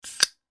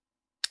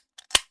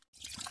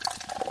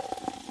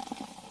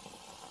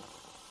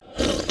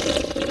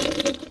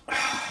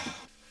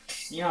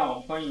你好，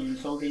欢迎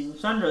收听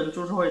三人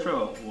株式会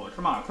社，我是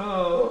马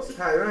克，我是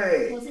泰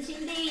瑞，我是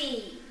辛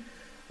蒂。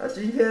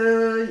今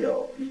天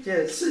有一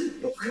件事，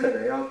有可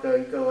能要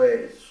跟各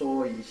位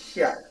说一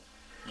下，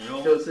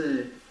就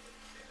是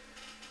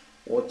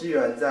我居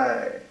然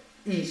在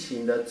疫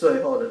情的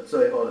最后的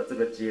这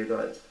个阶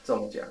段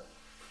中奖。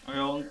哎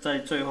呦，在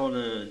最后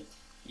的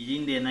已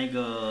经连那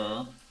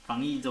个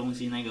防疫中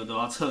心那个都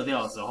要撤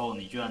掉的时候，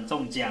你居然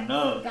中奖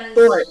了。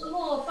对，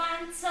末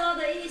班车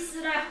的意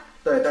思啦。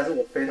对，但是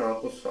我非常的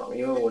不爽，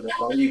因为我的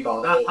防疫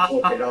保单我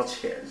赔到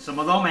钱，什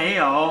么都没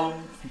有。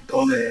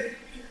对，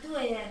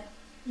对耶，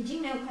已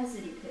经没有开始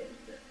理赔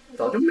了，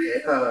早就没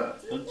了，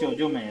很久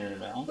就没了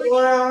啦。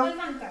对啊，规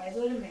范改了之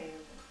后就没了。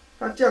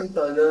他降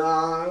等了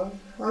啊，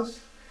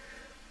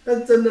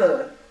但真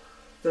的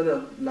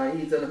来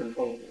意真的很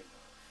痛苦，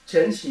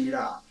前期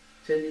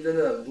真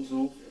的很不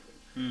舒服。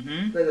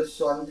那个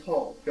酸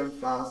痛跟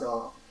发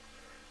烧，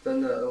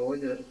真的，我会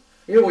觉得，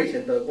因为我以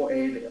前得过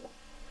A 流，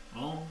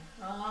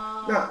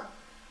那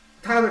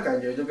他的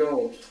感觉就跟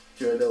我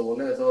觉得我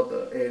那个时候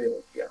得 A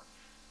流一样。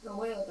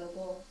我也有得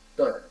过。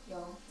对。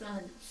有，真的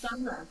很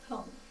酸软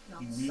痛，然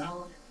后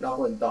烧。然后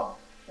昏倒。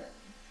对。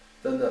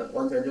真的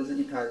完全就是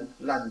一滩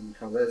烂泥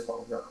躺在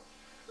床上。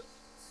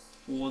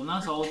我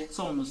那时候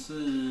中的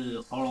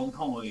是喉咙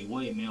痛而已，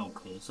我也没有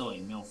咳嗽，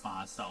也没有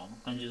发烧，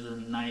但就是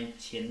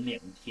前2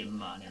天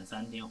吧，2、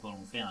3天喉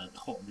咙非常的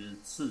痛，就是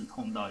刺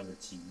痛到一个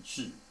极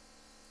致，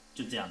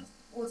就这样子。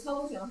我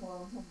超不喜欢喉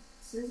咙痛，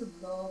吃什么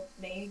都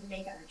没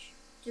感觉，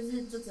就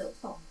只有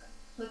痛感，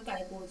会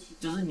盖过其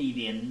他。就是你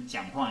连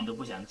讲话你都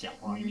不想讲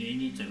话，因为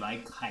你嘴巴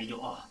一开就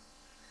哇，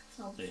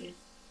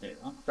对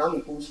啊。然后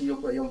你呼吸又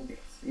不能用鼻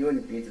子，因为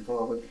你鼻子通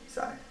常会鼻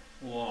塞。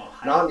哇。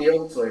然后你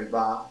用嘴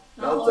巴，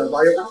然后嘴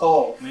巴又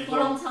痛，喉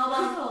咙超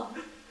爆痛，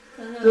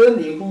真的。就是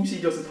你呼吸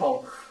就是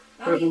痛，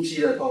会呼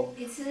吸的痛。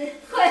你吃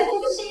会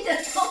呼吸的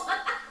痛，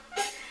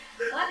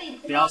然后你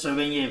不要随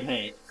便业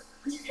配。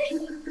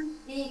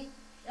你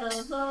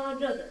喝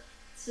热的、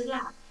吃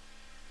辣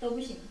都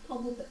不行，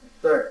痛不得。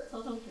对，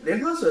超痛苦。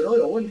连喝水都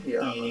有问题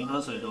啊。对，连喝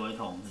水都会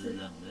痛，是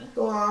这样子。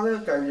对啊，那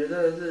个感觉真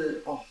的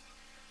是哦。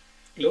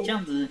这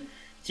样子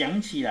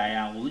讲起来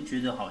啊，我就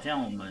觉得好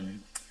像我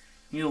们，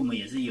因为我们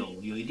也是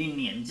有一定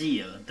年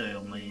纪了，对，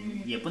我们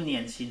也不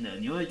年轻了，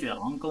你会觉得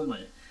好像跟我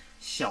们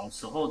小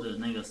时候的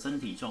那个身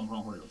体状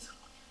况会有差。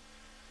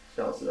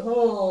小时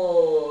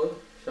候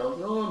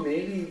免疫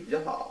力比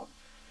较好，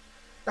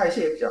代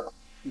谢比较好。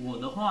我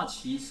的话，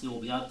其实我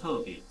比较特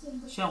别，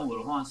像我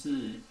的话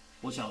是，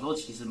我小时候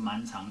其实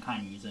蛮常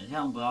看医生，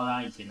像不知道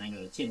大家以前那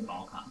个健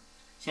保卡。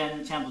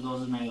现在不都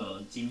是那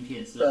个晶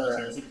片是以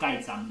前是盖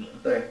章的，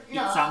对，一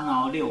张然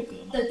后6格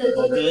嘛，对，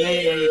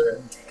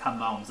看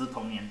吧，我们是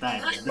同年代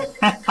的，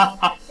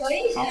有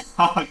印象。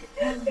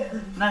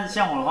那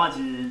像我的话，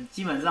其实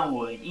基本上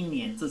我一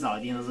年至少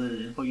一定都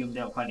是会用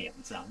掉快2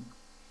张。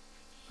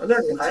那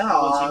你还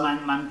好啊。我其实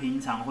蛮平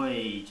常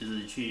会就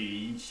是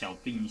去小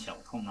病小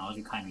痛然后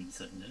去看医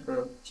生的。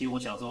其实我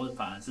小时候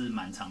反而是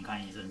蛮常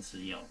看医生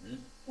吃药的。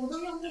我都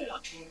用不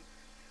完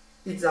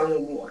一张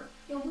用不完。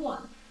用不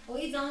完。我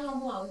一张用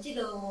不完，我记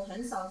得我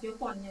很少去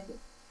换那个，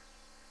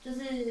就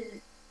是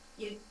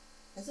也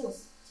还是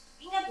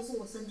应该不是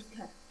我身体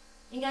看，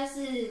应该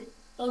是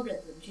都忍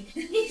着去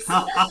看医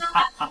生。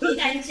你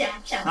敢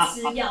讲想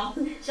吃药，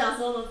小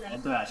时候都这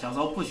样。对啊，小时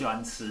候不喜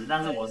欢吃，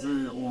但是我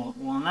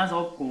那时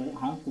候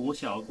好像国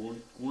小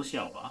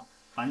吧，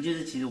反正就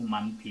是其实我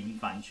蛮频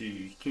繁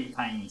去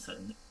看医生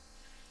的，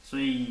所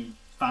以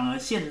反而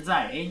现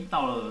在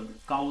到了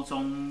高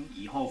中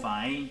以后，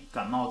反而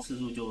感冒次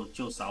数就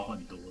少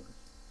很多了。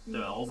对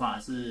啊，我反而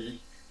是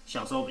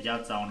小时候比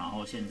较糟，然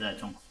后现在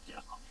状况比较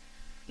好。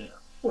对啊，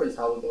我也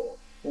差不多，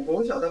我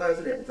国小大概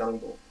是2张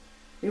多，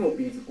因为我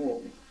鼻子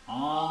过敏。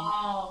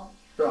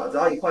对啊，只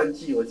要一换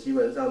季，我基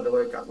本上都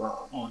会感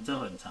冒。这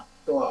很长。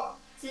对啊。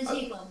支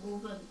气管部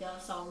分比较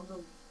烧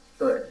入。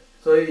对，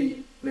所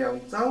以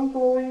2张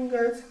多应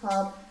该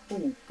差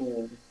不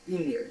多，一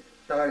年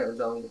大概2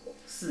张多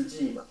，4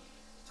季嘛。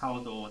差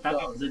不多，大概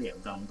是2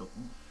张多。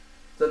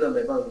真的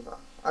没办法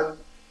啊。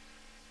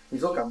你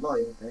说感冒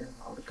也还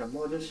好，感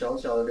冒就小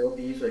小的流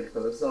鼻水、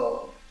咳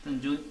嗽。那你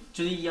就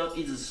是要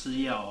一直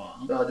吃药啊。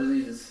对啊，就是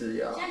一直吃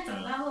药。现在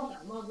长大后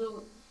感冒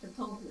就很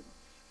痛苦，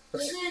就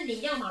是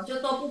你要么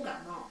就都不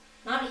感冒，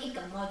然后你一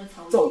感冒就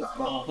超重感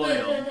冒。对，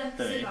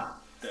是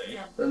吧？对，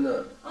真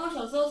的。然后我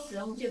小时候使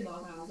用健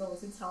保卡的时候，我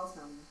是超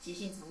常急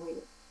性肠胃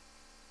炎。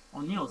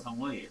你有肠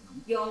胃炎吗？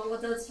有，我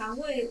的肠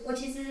胃，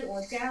其实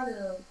我家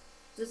的。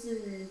就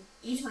是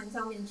遗传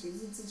上面其实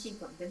是支气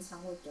管跟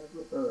肠胃比较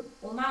弱。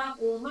我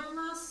妈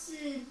妈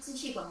是支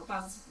气管，我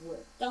爸是肠胃，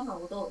刚好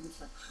我都有遗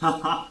传。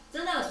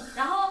真的。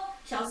然后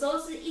小时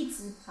候是一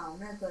直跑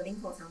那个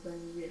林口长庚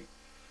医院。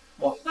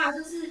我爸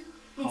就是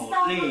你知道吗？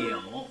好累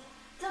哦。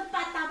这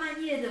大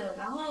半夜的，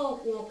然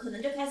后我可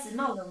能就开始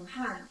冒冷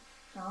汗，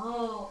然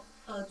后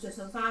嘴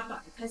唇发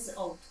白，开始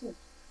呕吐，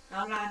然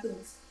后拉肚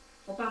子。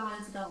我爸妈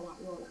就知道哇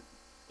又来，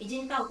已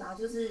经到达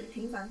就是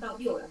频繁到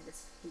又来的程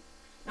度。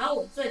然后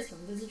我最常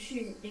就是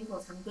去林口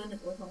长庚的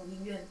儿童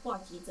医院挂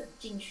急诊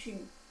进去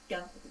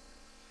掉。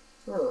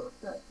对，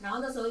然后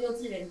那时候幼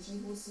稚园几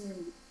乎是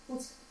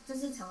就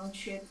是常常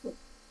缺课，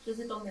就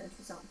是都没有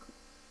去上课，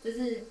就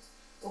是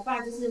我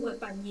爸就是会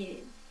半夜，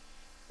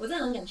我真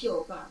的很感谢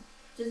我爸，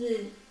就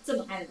是这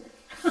么爱我，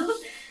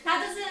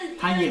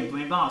他也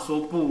没办法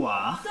说不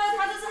啊。对，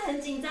他就是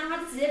很紧张，他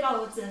就直接把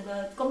我整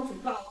个公主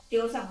抱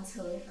丢上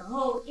车，然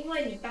后因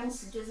为你当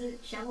时就是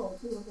想呕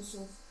吐又不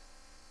舒服，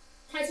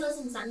开车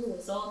上山路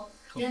的时候，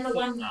真的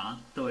弯啊，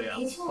对啊，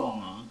没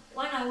错，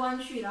弯来弯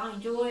去，然后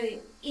你就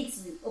会一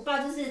直，我爸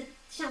就是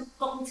像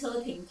公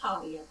车停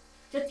靠一样，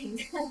就停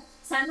在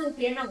山路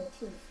边让我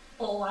吐，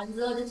呕完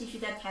之后就继续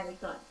再开一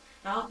段，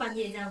然后半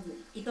夜这样子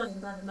一段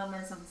一段的慢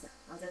慢上山，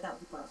然后再带我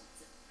去报警。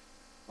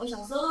我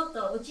小时候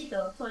的，我记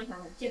得突然想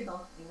健保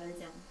卡应该是这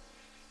样，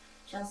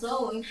小时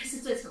候我应该是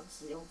最常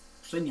使用的。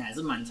所以你还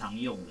是蛮常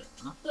用的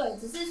啊？对，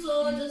只是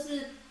说就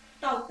是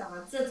到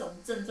达这种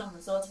症状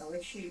的时候才会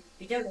去，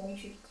比较容易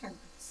去看医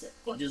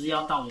生。就是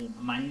要到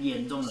蛮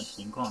严重的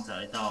情况才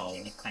会到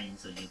看医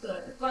生。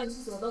对，不然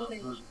其实我都可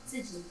以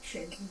自己痊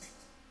愈。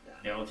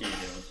了解。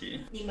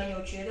你们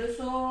有觉得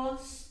说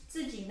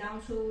自己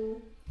当初，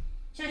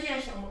像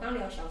现在我们刚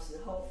聊小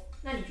时候，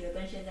那你觉得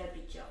跟现在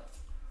比较？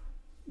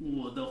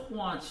我的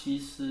话，其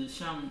实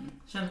像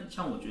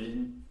我觉得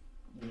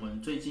我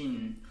们最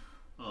近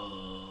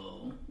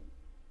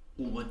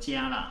我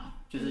家啦，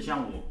就是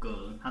像我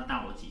哥，他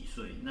大我几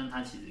岁，那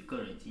他其实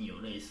个人已经有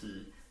类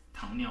似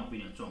糖尿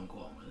病的状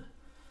况了。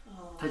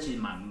他其实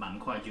蛮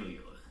快就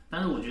有了，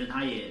但是我觉得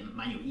他也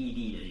蛮有毅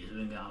力的，也顺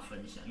便跟他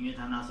分享，因为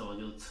他那时候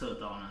就测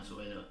到那所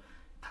谓的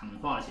糖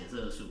化血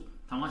色素。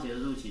糖化血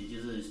色素其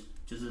实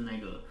就是那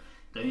个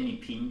等于你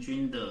平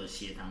均的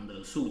血糖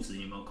的数值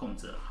有没有控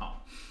制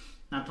好。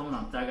那通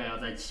常大概要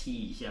在7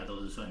以下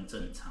都是算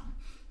正常。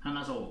他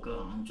那时候我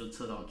哥好像就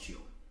测到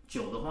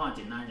9的话，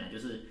简单来讲就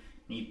是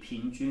你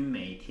平均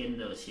每天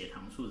的血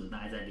糖数值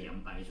大概在200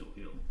左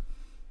右，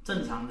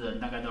正常人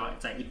大概都要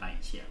在100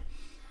以下。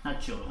那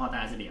9的话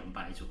大概是200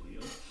左右。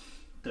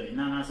对，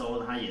那时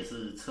候他也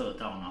是测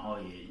到，然后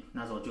也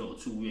那时候就有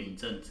住院一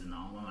阵子，然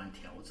后慢慢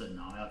调整，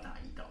然后要打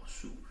胰岛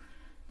素。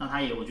那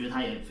我觉得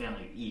他也非常的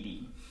有毅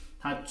力，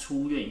他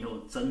出院以后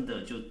真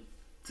的就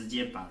直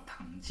接把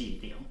糖戒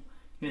掉。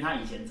因为他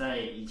以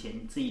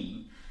前自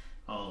己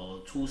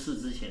出事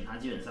之前，他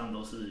基本上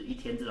都是一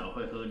天至少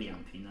会喝2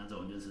瓶那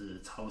种就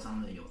是超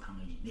商的有糖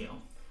的饮料。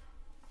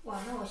哇，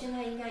那我现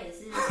在应该也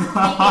是有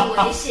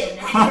点危险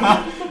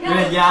有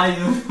点压力。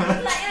对，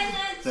因为现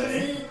在其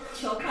实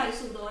求快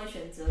速都会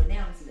选择那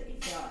样子的饮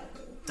料来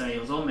喝。对，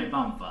有时候没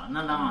办法。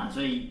那当然，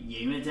所以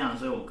也因为这样，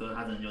所以我哥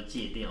他真的就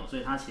戒掉，所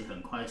以他其实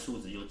很快数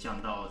值就降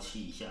到7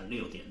以下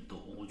，6点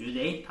多。我觉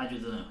得他就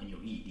真的很有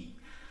毅力。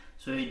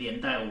所以连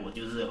带我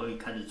就是会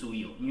开始注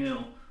意，因为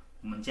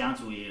我们家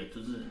族也有，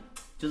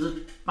就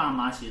是爸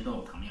妈其实都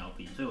有糖尿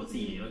病，所以我自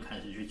己也会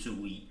开始去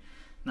注意。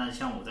那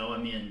像我在外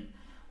面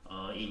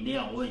饮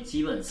料，我也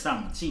基本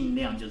上尽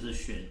量就是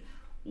选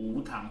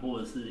无糖或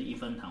者是1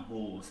分糖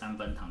或3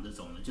分糖这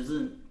种的，就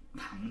是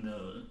糖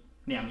的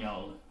量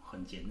要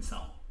很减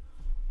少。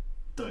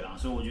对啊，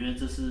所以我觉得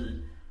这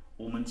是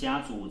我们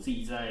家族我自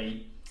己在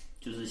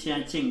就是现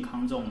在健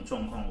康这种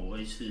状况，我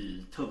会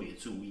是特别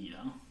注意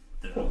啦。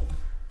对。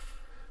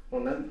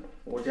那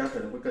我家可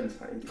能会更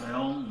惨一点。哎呦，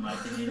我们来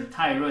听听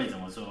泰瑞怎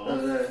么说。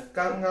对，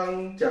刚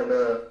刚讲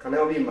的糖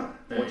尿病嘛，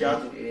我家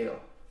族也有。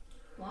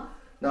哇。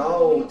然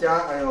后我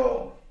家还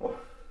有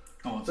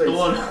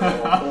多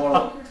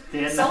了，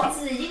天哪！手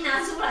指已经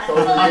拿出来了。手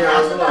指已经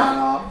拿出来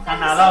了。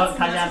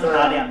他现在是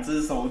拿2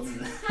只手指。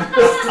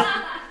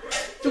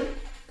就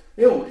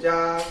因为我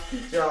家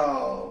比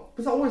较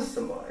不知道为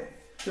什么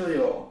就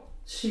有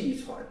气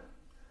喘、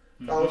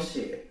高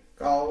血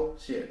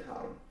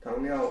糖、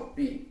糖尿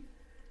病。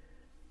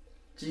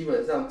基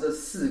本上这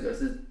4个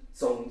是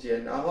中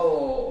间，然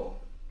后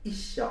一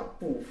小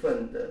部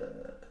分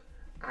的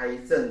癌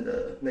症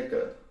的那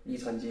个遗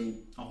传基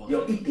因，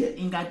有一点，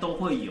应该都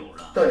会有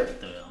啦。对，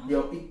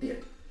有一点。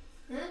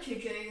那取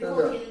决于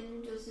后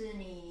天，就是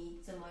你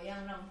怎么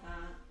样让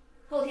它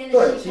后天的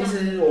对，其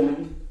实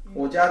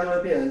我家就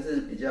会变成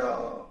是比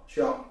较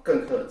需要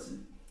更克制，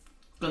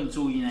更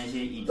注意那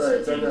些饮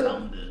食健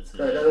康的。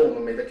对，但是我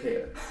们没得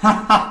care。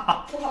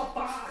不好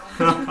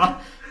吧？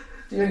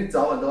因为你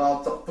早晚都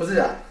要走，不是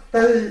啊？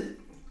但是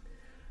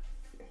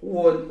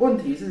问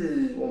题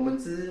是我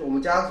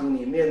们家族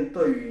里面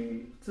对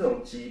于这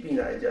种疾病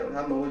来讲，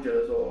他们会觉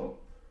得说，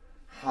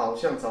好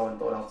像早晚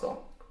都要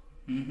走。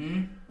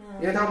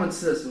因为他们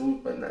吃的食物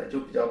本来就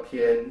比较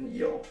偏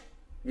油，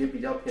也比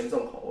较偏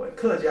重口味。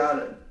客家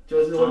人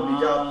就是会比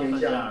较偏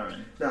向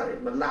那里什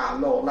么腊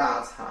肉、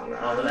腊肠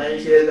啊，那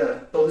一些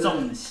的都是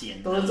重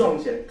咸，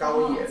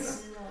高盐啊。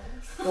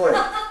对，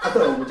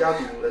我们家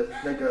族的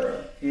那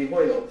个也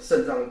会有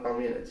肾脏方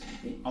面的疾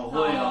病。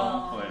会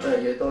哦。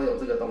对，也都有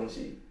这个东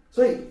西。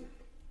所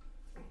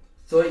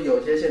以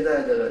有些现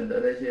在的人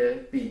的那些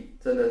病，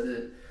真的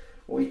是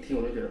我一听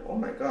我就觉得 ，Oh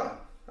my god，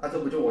 这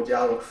不就我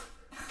家了？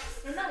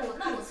那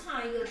我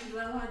插一个题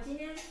外话，今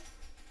天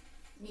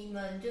你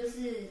们就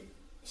是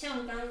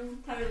像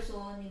刚泰瑞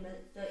说，你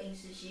们的饮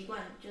食习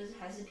惯就是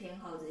还是偏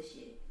好这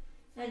些，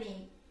那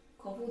你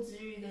口腹之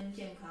欲跟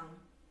健康，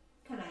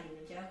看来你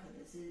们家可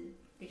能是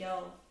比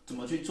较怎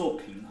么去做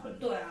平衡？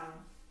对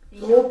啊，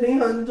怎么平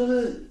衡就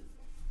是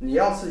你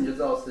要吃你就知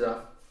道吃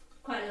啊，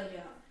快乐就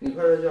好，你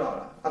快乐就好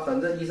了啊，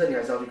反正医生你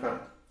还是要去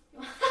看。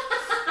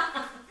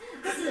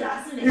是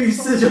啊，是没错。遇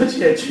事就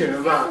解决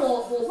嘛。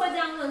我会这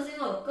样问，是因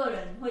为我个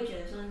人会觉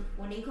得说，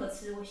我宁可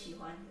吃我喜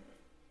欢的，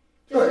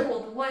就是我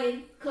不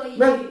会刻意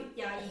去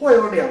压抑。会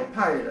有两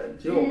派人，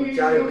其实我们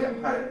家有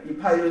两派人，一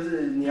派就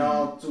是你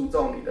要注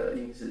重你的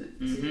饮食，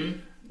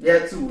你要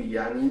注意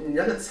啊，你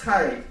那个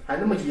菜还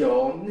那么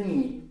油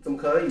腻，怎么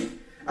可以？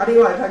啊，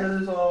另外一派就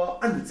是说，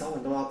啊，你早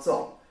晚都要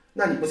种，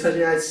那你不趁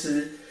现在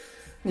吃，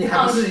你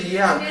还不是一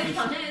样？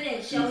好像有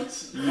点消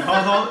极。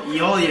以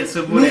后也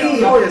吃不了，你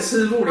以后也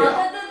吃不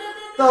了，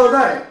对不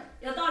对？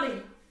有道理，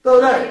对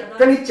不对？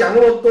跟你讲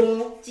那么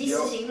多，及时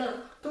行乐，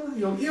对，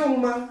有用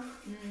吗？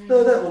对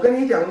不对？我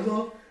跟你讲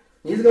说，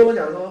你一直跟我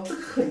讲说这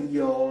个很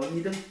油，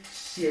你的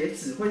血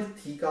脂会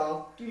提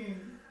高。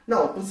那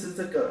我不吃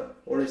这个，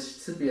我的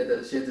吃别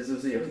的，血脂是不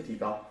是也会提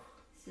高？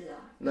是啊。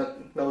那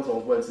为什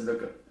么不能吃这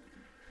个？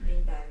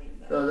明白。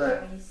对不对？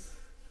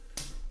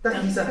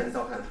但医生还是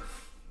照看。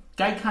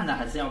该看的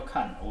还是要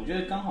看的。我觉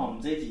得刚好我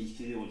们这一集，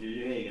其实我觉得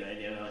就可以来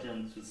聊聊，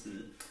像就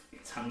是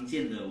常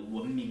见的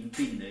文明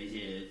病的一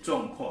些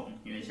状况。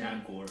因为现在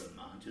国人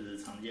嘛，就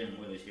是常见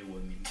会有一些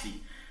文明病，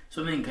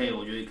顺便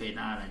我觉得可以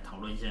大家来讨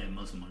论一下有没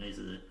有什么类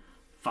似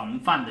防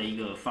范的一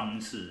个方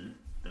式，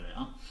对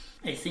啊。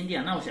Cindy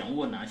啊，那我想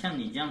问啊，像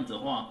你这样子的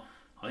话，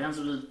好像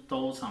是不是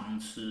都常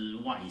吃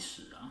外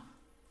食啊？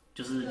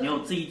就是你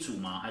有自己煮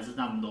吗？还是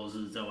他们都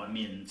是在外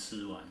面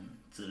吃完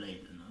之类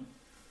的呢？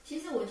其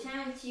实我现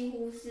在几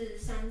乎是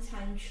3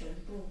餐全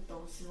部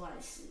都是外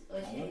食，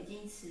而且已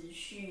经持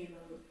续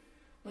了。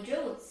我觉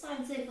得我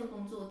上这份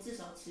工作至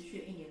少持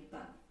续1年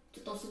半，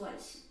就都是外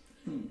食。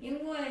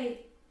因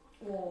为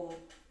我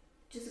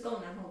就是跟我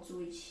男朋友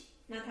住一起，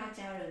那他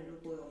家人如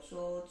果有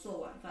说做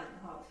晚饭的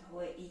话，我才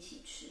会一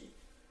起吃。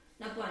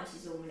那不然其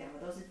实我们2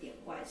个都是点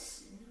外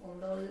食，我们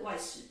都是外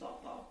食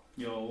宝宝。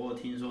我有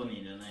听说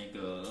你的那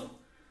个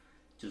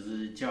就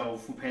是叫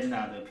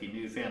Foodpanda 的频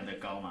率非常的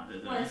高嘛，对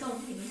不对？外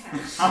送平台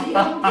使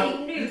用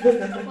频率，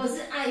我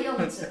是爱用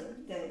者，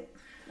对。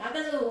然后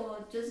但是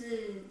我就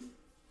是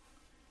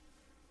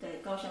对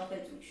高消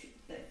费族群，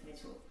对，没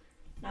错。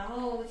然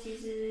后其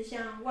实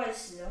像外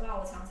食的话，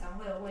我常常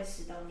会有胃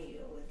食道逆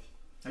流的问题。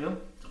哎呦，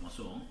怎么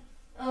说？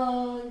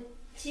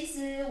其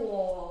实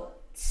我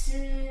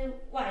吃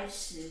外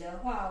食的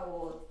话，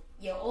我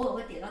也偶尔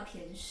会点到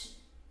甜食。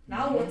然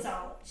后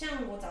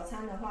像我早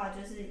餐的话，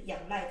就是仰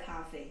赖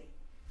咖啡，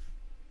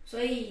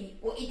所以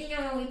我一定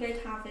要用一杯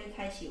咖啡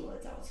开启我的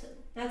早晨。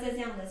那在这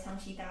样的长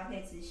期搭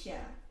配之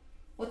下，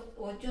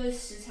我就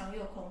时常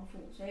又空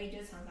腹，所以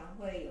就常常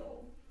会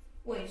有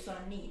胃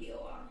酸逆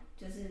流啊，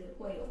就是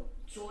会有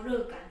灼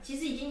热感，其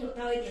实已经有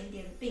到一点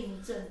点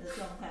病症的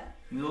状态，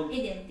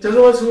一点点，就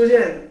是会出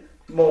现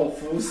某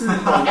服饰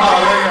广告那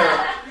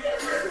个。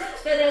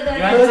对，原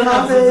来真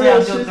的是这样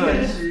就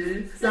对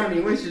了。让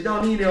你胃食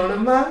道逆流了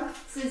吗？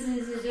是，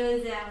就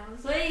是这样。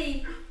所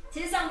以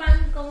其实上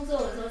班工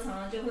作的时候，常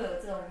常就会有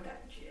这种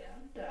感觉啊，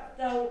对啊。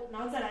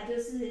然后再来就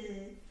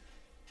是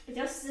比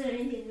较私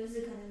人一点，就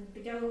是可能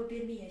比较会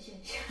便秘的现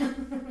象。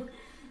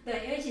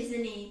对，因为其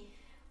实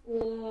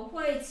我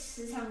会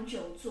时常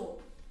久坐，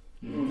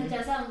再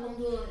加上工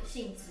作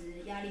性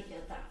质压力比较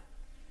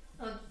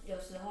大，有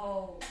时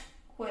候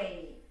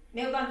会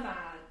没有办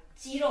法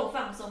肌肉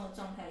放松的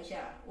状态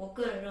下，我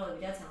个人认为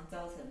比较常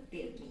造成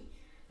便秘。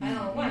还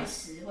有外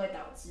食会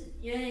导致，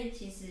因为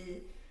其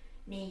实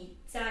你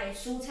在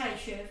蔬菜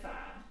缺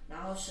乏，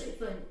然后水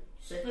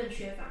分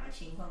缺乏的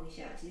情况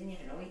下，其实你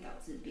很容易导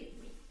致便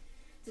秘，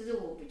这是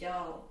我比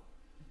较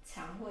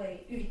常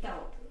会遇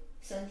到的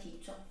身体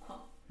状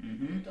况。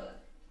对。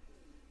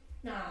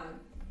那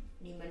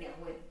你们2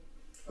位？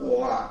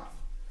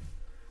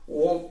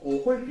我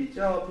会比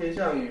较偏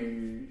向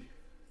于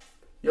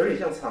有点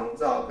像肠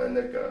燥跟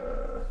那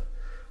个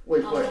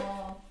胃溃，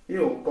因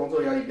为我工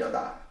作压力比较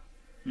大。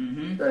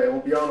对，我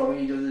比较容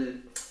易就是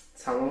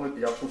肠胃会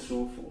比较不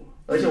舒服，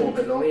而且我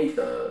很容易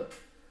得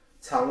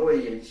肠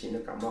胃炎型的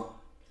感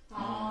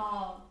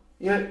冒。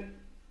因为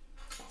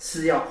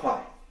吃要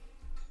快，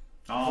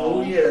服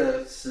务业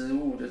的食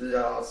物就是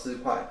要吃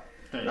快，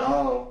然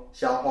后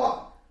消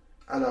化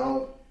啊，然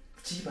后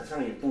基本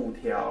上也不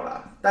挑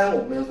啦。但是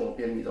我没有什么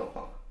便秘状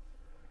况，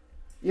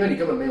因为你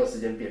根本没有时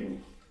间便秘，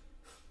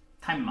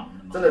太忙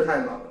了嘛，真的太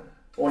忙了，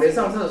我连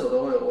上厕所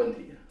都会有问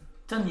题。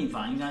这你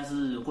反而应该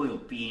是会有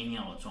憋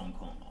尿的状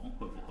况哦，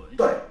会不会？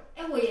对，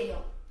我也有，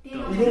一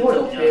定会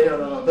有憋尿的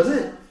状况。可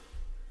是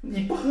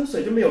你不喝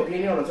水就没有憋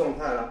尿的状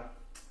态啦。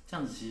这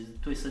样子其实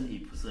对身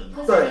体不是很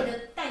好。可是你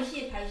的代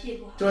谢排泄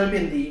不好，就会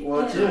变低。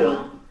其实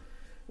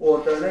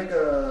我的那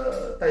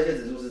个代谢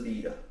指数是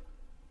低的。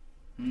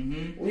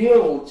因为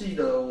我记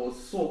得我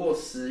做过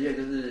实验，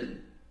就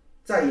是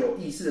在有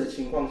意识的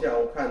情况下，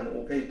我看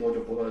我可以多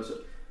久不喝水？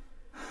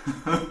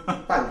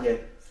半天。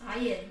傻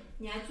眼。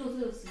你还做这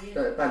个实验？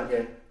对，半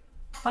天。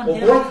我不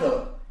会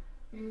渴，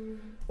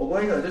我不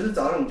会渴，就是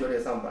早上你9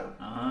点上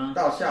班，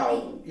到下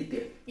午1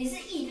点。你是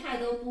液态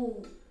都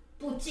不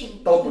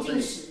进，都不进，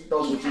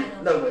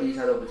任何液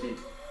态都不进。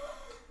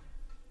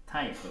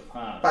太可怕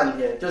了。半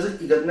天就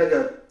是一个那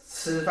个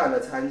吃饭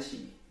的餐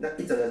期，那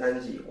一整个餐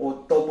期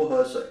我都不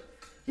喝水，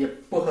也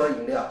不喝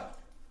饮料。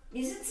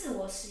你是自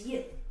我实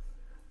验？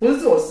不是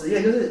自我实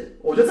验，就是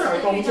我就这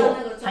样工作，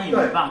他也没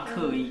办法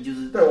刻意，就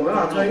是对我没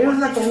办法刻意，因为是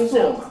在工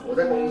作嘛，我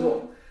在工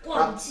作，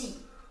忘记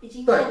已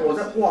经对我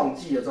在忘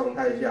记的状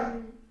态下，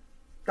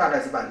大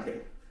概是半天。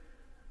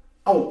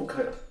啊，我不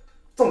渴，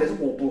重点是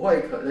我不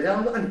会渴，人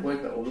家说你不会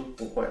渴，我说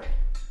不会。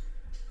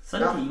身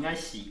体应该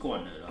习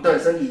惯了啦。对，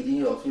身体已经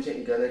有出现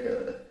一个那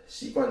个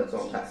习惯的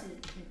状态。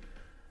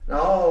然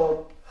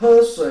后喝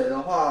水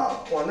的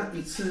话，哇，那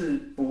一次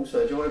补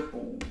水就会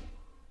补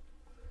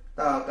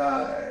大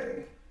概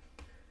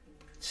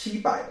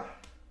700吧。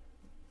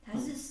还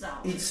是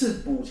少。一次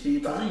补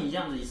700。可是你这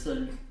样子一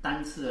次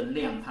单次的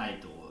量太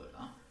多了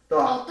啦。对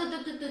吧？哦，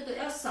对，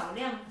要少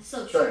量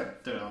摄取。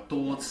对啊，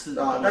多次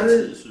啊，但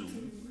是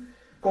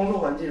工作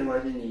环境的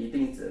关系，你一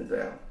定只能这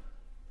样。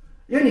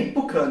因为你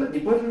不可能，你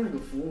不会看那个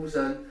服务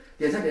生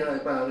点菜点到一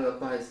半，那个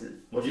不好意思，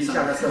我去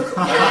下个厕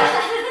所。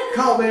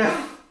靠背啊！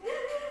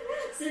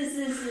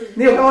是。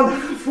你有看过那个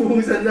服务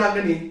生这样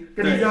跟你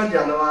这样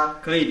讲的吗？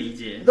可以理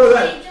解，对不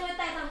对？就会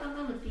带到刚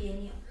刚的憋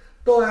尿。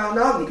对啊，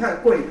然后你看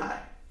柜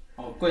台，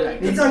柜台，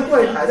你站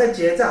柜台在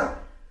结账，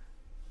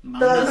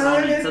那时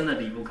候你真的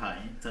离不开，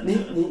真的。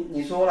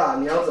你说啦，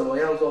你要怎么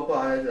样说？不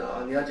好意思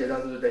啊，你要结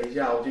账是不是？等一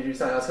下，我进去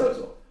上一下厕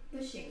所。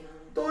不行啊。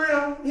对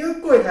啊，因为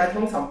柜台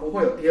通常不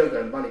会有第二个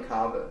人帮你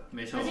cover。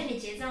没错。而且你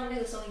结账那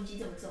个收银机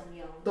这么重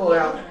要，对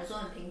啊，不可能说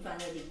很频繁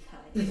的离开。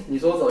你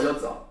说走就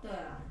走。对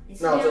啊，你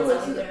是要找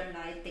一个人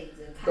来顶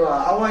着看。对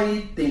啊，万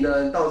一顶的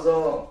人到时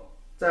候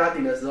在他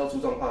顶的时候出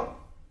状况，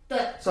对，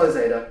算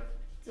谁的？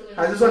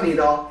还是算你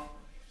的哦？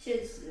现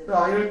实。对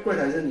啊，因为柜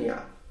台是你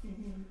啊。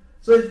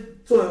所以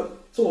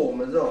做我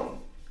们这种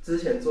之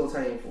前做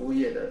餐饮服务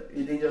业的，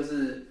一定就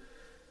是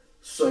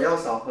水要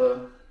少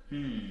喝。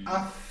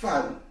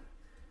饭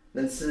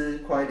能吃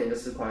快一点就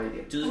吃快一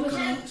点，就是可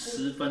能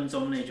10分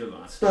钟内就把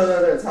它吃。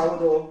对，差不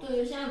多。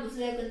对，现在不是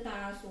在跟大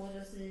家说，就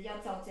是要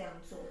照这样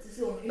做，只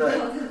是我们遇到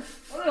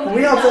的，不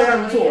要这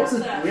样做，是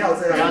不要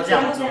这样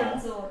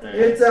做，因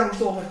为这样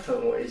做会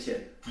很危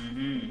险。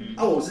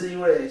我是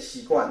因为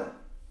习惯了，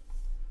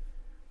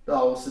对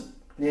吧？我是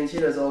年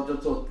轻的时候就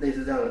做类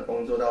似这样的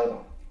工作，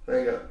到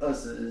那个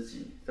20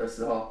几的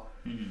时候，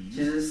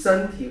其实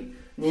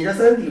你的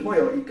身体会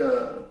有一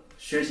个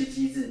学习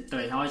机制，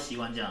对，他会习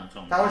惯这样的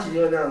状态。他会习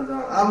惯这样的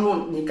状态。如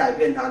果你改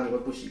变它，你会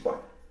不习惯，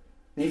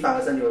你反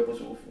而身体会不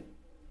舒服。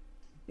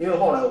因为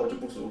后来我就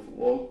不舒服，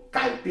我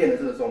改变了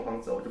这个状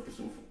况之后，我就不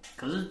舒服。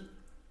可是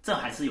这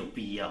还是有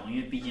必要，因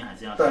为毕竟还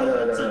是要对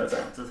正常，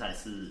这才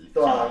是比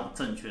较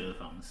正确的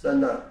方式。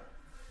真的，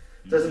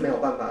这是没有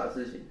办法的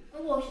事情。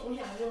我想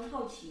问，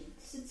好奇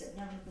是怎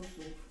样的不舒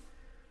服？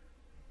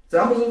怎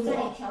样不舒服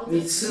啊？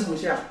你吃不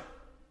下。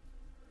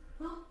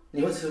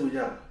你会吃不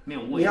下，没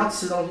有胃。你要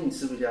吃东西，你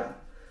吃不下。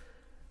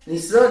你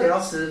12点要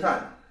吃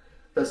饭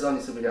的时候，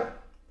你吃不下，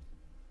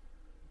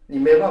你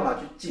没有办法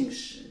去进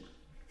食。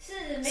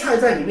菜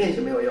在你面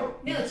前没有用，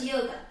没有饥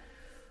饿感。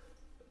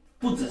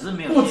不只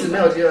没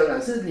有饥饿感，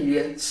是你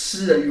连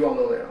吃的欲望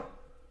都没有。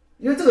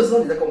因为这个时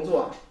候你在工作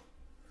啊，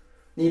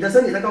你的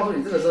身体在告诉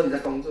你，这个时候你在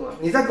工作啊。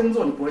你在工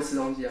作，你不会吃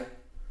东西啊。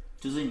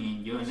就是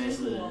你有点类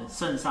似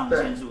肾上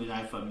腺素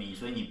在分泌，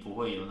所以你不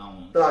会有那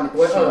种对啊，你不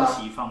会饿啊，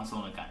休息放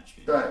松的感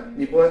觉。对，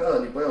你不会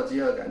饿，你不会有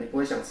饥饿感，你不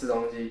会想吃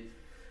东西，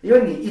因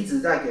为你一直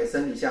在给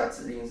身体下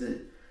指令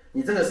是，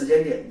你这个时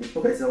间点你不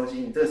可以吃东西，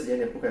你这个时间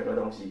点不可以喝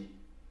东西。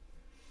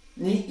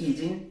你已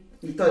经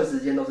一段时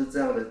间都是这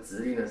样的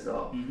指令的时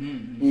候，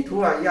你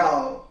突然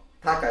要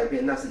它改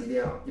变，那是一定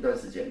要一段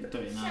时间的。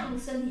对，像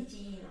身体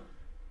记忆嘛。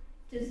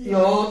就是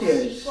有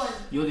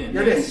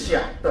点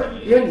像，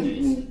对，因为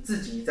你自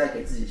己在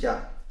给自己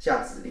下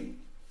指令，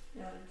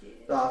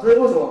对吧？所以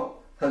为什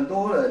么很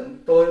多人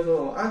都会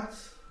说啊，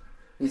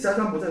你三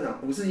餐不正常，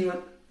不是因为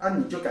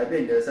你就改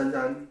变你的三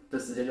餐的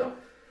时间就好，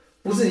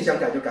不是你想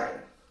改就改的，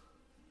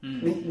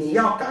你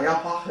要改要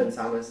花很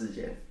长的时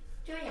间，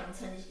就要养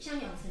成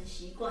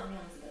习惯那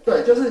样子的。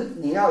对，就是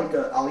你要一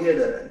个熬夜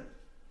的人，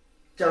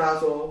叫他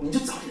说你就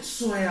早点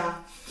睡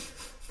啊。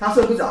他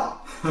睡不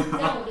着，这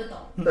样我就懂。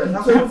对，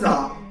他睡不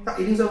着，他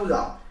一定睡不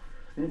着。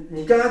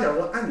你跟他讲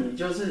说你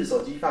就是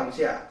手机放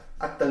下，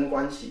灯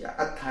关起来，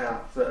开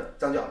啊，是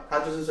这样就好，他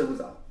就是睡不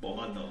着。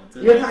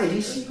因为他已经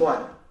习惯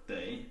了。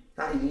对，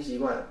他已经习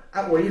惯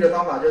了。唯一的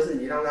方法就是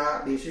你让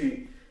他连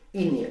续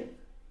1年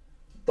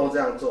都这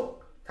样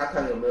做，他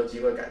看有没有机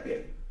会改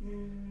变。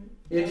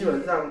因为基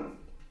本上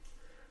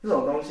这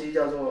种东西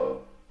叫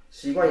做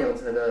习惯养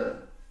成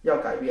的，要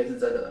改变是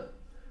真的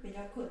比较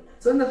困难，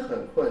真的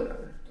很困难。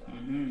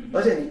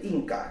而且你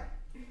硬改，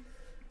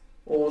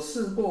我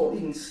试过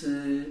硬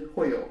吃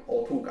会有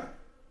呕吐感。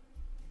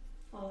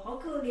好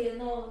可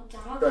怜哦！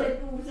讲到这一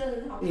步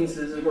真的好。硬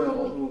吃是会有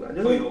呕吐感，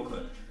就是会有可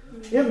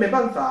能，因为没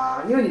办法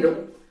啊，因为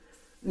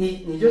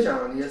你就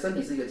想你的身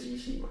体是一个机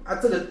器嘛，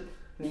这个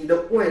你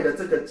的胃的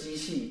这个机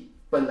器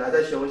本来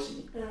在休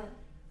息，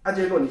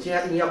结果你现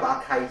在硬要把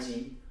它开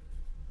机，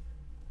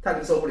它已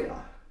经受不了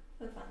啊，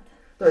会反弹。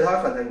对，它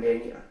会反弹给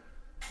你啊。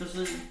就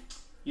是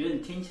有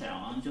点听起来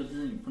好像就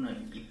是你不能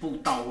一步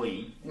到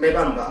位，没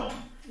办法，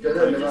绝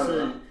对没办法。就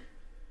是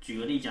举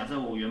个例，假设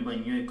我原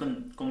本因为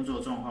工作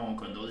状况，我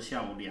可能都是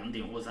下午2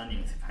点或3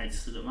点才开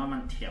吃的，慢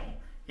慢调，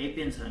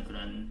变成可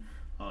能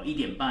1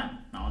点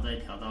半，然后再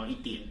调到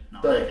1点，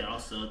然后再调到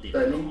12点。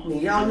对，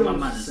你要用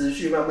持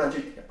续慢慢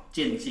去调，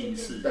渐进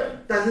式。对，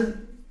但是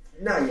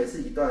那也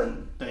是一段，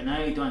对，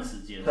那有一段时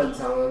间很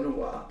长的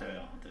路啊。对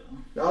啊，对啊。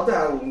然后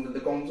再来，我们的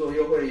工作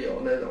又会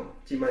有那种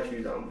静脉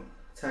曲张嘛，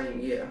餐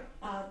饮业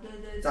啊。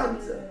对。站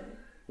着，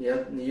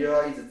你又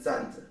要一直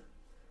站着，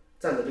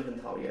站着就很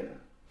讨厌了。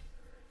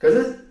可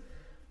是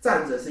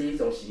站着是一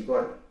种习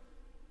惯，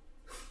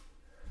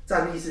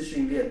站立是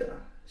训练的，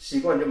习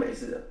惯就没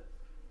事了。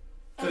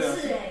对啊，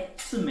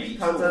是没错。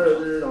他真的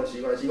是这种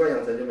习惯，习惯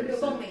养成就没事。有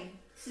共鸣，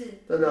是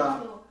真的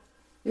啊。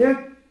因为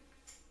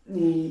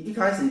你一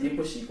开始一定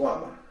不习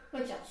惯嘛，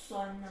会脚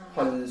酸啊，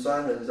很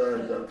酸，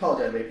泡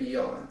脚也没必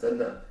要啊，真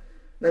的。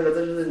那个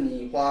这就是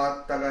你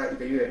花大概1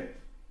个月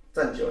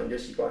站久了你就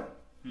习惯。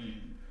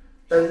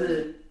但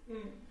是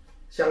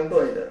相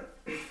对的，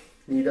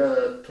你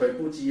的腿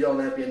部肌肉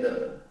那边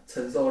的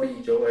承受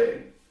力就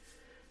会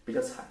比较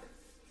惨。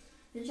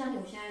就像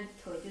我现在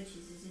腿就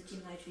其实是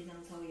静脉曲张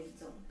超严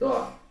重，对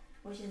啊，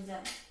我现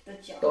在的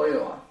脚都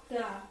有啊。对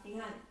啊，你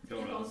看有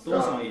了，多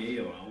少也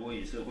有啊，我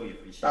也是会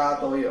有一些。大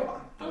家都有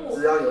啊，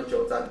只要有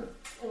久站的。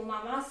我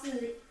妈妈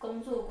是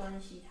工作关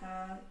系，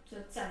她就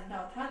站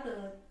到她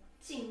的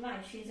静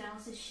脉曲张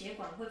是血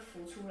管会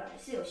浮出来，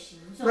是有形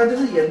状。那就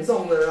是严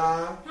重的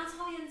啦。她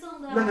超严重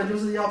的啊。那个就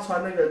是要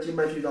穿那个静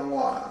脉曲张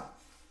袜啦。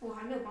我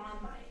还没有帮她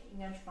买，应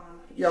该去帮她买。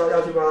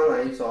要去帮她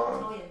买一双啊。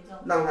超严重。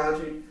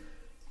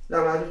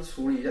让她去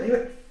处理一下，因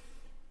为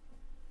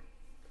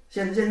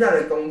现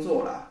在的工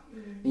作啦，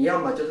你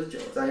要么就是久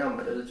站，要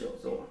么就是久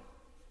坐，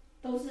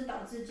都是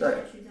导致静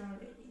脉曲张的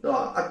原因，对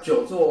吧？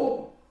久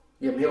坐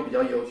也没有比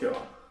较优秀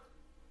啊，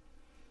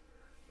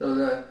对不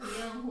对？一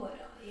样会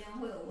啊，一样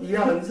会有问题，一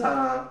样很惨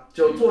啊，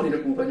久坐你的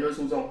骨盆就会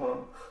出状况。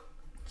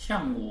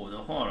像我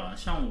的话啦，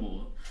像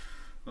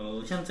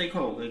这一块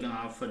我可以跟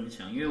大家分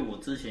享，因为我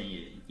之前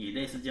也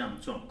类似这样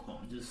的状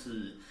况，就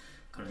是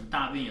可能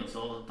大便有时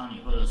候当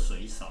你喝的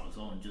水少的时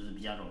候，你就是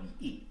比较容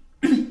易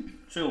硬，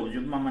所以我就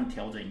慢慢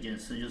调整一件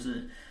事，就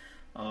是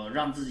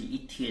让自己一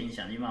天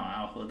想尽办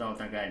法要喝到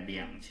大概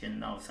2000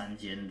到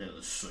3000的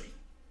水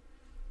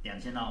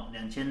，2000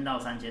到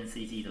3000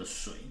 CC 的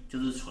水，就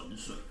是纯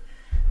水。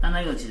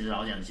那个其实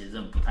老讲，其实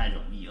真的不太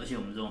容易，而且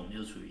我们这种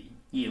就属于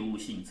业务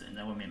性质，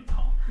在外面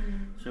跑，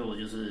所以我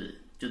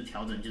就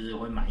调整，就是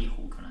会买一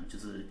壶可能就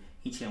是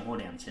1000或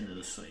2000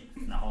的水，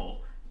然后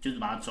就是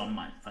把它装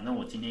满，反正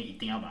我今天一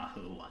定要把它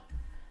喝完。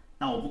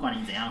那我不管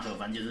你怎样喝，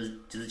反正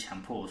就是强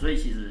迫。所以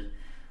其实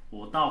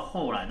我到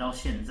后来到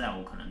现在，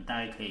我可能大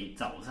概可以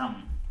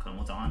可能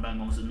我早上办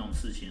公室弄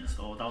事情的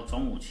时候，到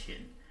中午前，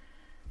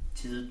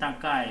其实大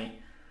概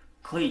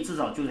至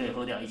少就可以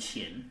喝掉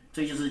1000，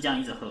所以就是这样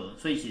一直喝，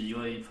所以其实就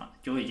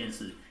会一件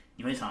事，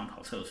你会常常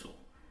跑厕所。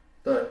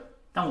对。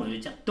但我觉得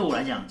这样对我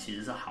来讲其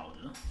实是好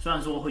的，虽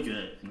然说会觉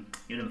得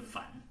有点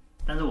烦，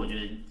但是我觉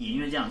得也因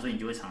为这样，所以你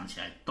就会常常起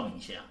来动一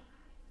下，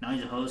然后一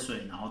直喝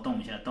水，然后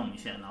动一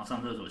下，然后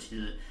上厕所。其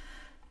实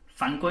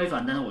烦归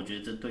烦，但是我觉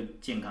得这对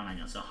健康来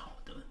讲是好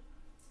的，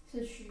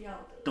是需要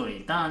的。对，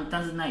当然，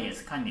但是那也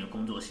是看你的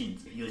工作性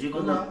质，有些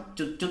工作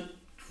就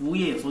服务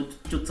业有时候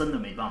就真的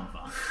没办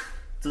法，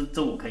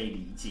这我可以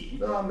理解。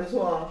对啊，没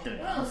错啊。对，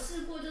我有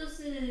试过，就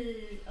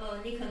是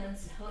你可能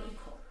只喝1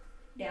口、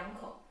2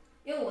口。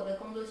因为我的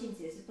工作性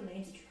质也是不能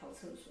一直去跑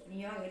厕所，你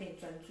要有点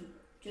专注，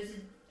就是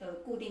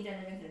固定在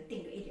那边，可能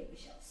定个1-2个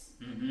小时。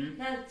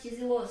那其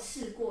实我有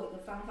试过一个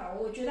方法，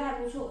我觉得还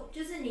不错，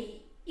就是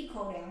你1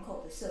口2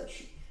口的摄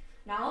取，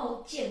然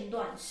后间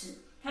断式，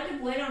它就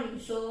不会让你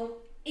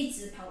说一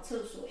直跑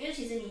厕所，因为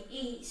其实你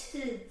一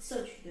次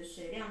摄取的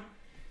水量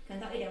可能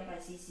到100-200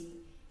 CC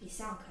以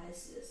上开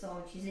始的时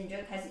候，其实你就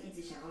会开始一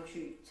直想要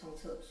去冲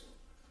厕所。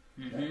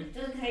对，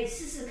就是可以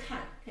试试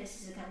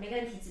看，每个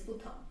人体质不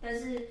同，但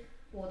是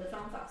我的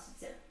方法是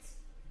这样子。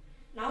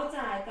然后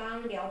再来，刚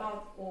刚聊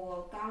到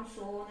我刚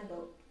说那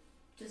个，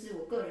就是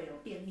我个人有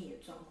便秘的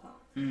状况。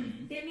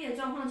便秘的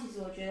状况其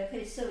实我觉得可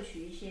以摄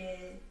取一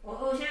些，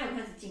我现在有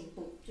开始进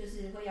步，就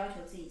是会要求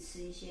自己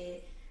吃一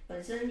些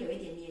本身有一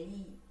点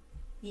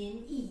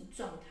黏液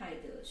状态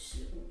的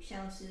食物，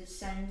像是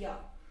山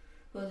药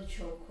或者是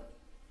秋葵，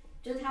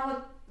就是它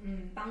会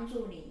帮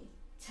助你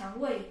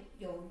肠胃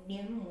有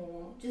黏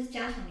膜，就是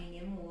加强你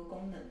黏膜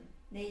功能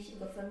那一些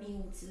个分泌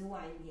物之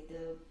外，你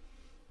的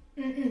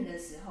的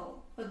时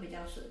候会比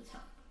较顺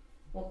畅。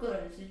我个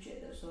人是觉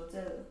得说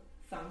这个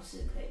方式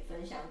可以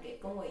分享给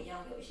跟我一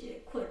样有一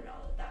些困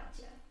扰的大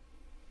家。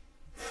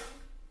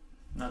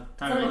那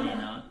当然你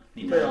呢？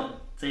你的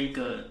这一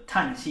个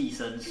叹气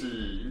声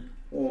是？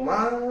我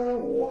吗？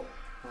我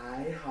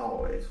还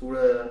好除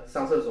了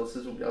上厕所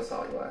次数比较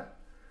少以外，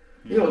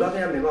因为我到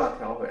现在没办法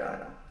调回来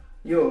啦，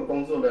因为我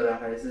工作的人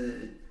还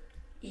是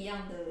一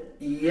样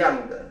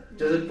的，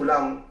就是不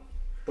让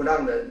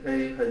人可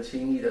以很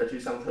轻易的去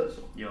上厕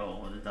所。有，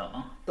我知道。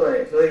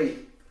对，所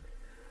以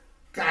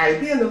改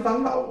变的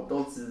方法我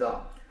都知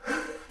道，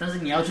但是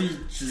你要去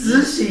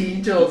执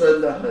行就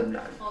真的很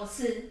难。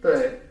是。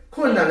对，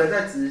困难的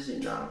在执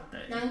行啊。对，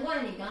难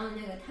怪你刚刚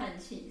那个叹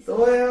气。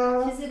对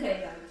啊。其实可以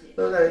了解。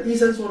对不对？医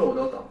生说的我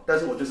都懂，但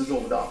是我就是做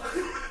不到。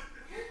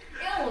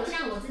因为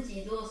像我自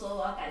己，如果说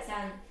我要改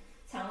善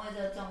肠胃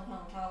这个状况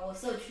的话，我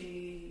摄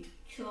取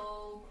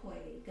秋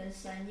葵跟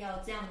山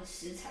药这样的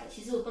食材，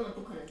其实我根本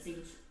不可能自己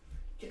煮。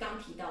就刚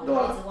提到的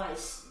一直外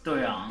食。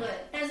对啊。对，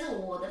但是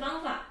我的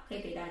方法可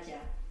以给大家，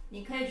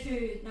你可以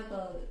去那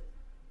个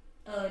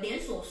连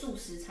锁素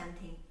食餐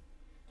厅，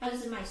它就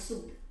是卖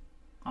素的。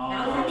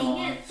然后它里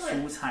面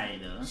蔬菜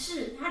的，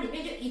是它里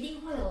面就一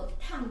定会有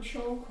烫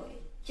秋葵，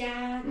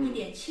加一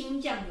点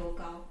青酱油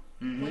膏，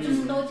我就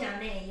是都加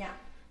那一样。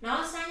然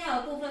后山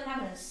药的部分，它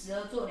可能时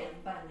而做凉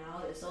拌，然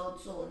后有时候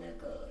做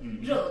那个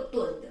热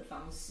炖的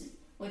方式，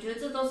我觉得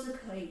这都是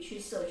可以去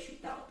摄取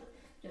到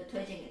的，就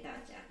推荐给大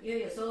家。因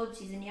为有时候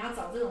其实你要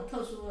找这种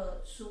特殊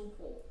的蔬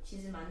果，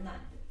其实蛮难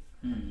的。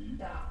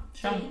对啊，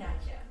建议大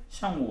家。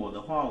像我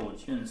的话，我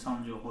基本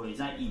上就会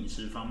在饮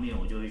食方面，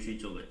我就会去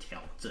做个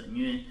调整，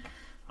因为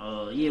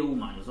业务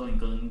嘛，有时候你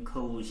跟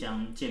客户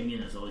见面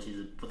的时候，其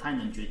实不太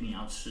能决定你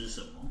要吃什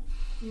么。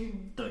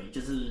对，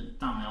就是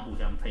当然要互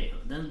相配合。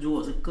但是如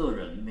果是个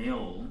人没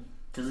有，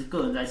就是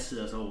个人在吃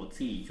的时候，我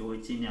自己就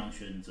会尽量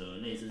选择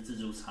类似自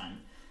助餐，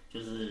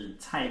就是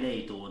菜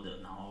类多的。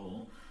然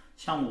后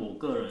像我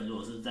个人如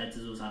果是在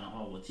自助餐的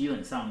话，我基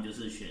本上就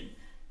是选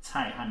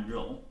菜和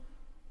肉，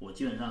我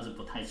基本上是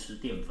不太吃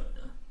淀粉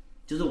的，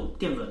就是我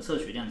淀粉摄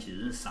取量其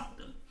实是少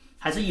的，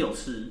还是有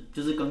吃，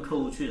就是跟客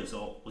户去的时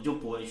候，我就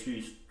不会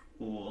去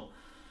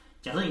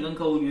假设你跟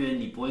客户约，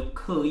你不会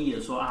刻意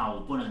的说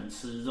我不能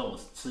吃肉，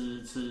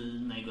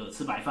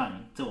吃白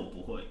饭，这我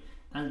不会。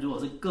但如果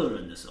是个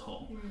人的时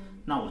候，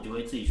那我就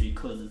会自己去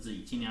克制自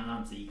己，尽量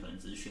让自己可能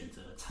只选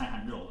择菜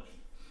和肉而已。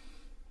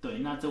对，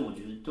那这我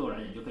觉得对我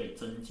来讲就可以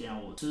增加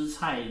我吃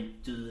菜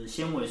就是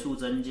纤维素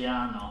增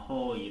加，然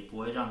后也不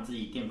会让自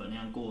己淀粉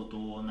量过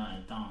多。那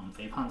当然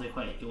肥胖这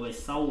块也就会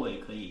稍微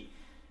可以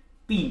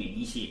避免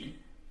一些。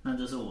那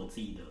这是我自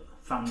己的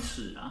方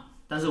式啊。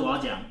但是我要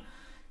讲，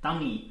当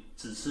你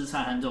只吃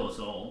菜和肉的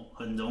时候，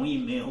很容易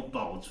没有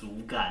饱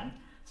足感，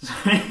所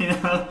以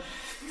呢，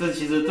这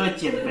其实对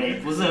减肥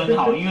不是很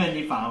好，因为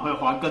你反而会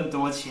花更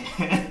多钱。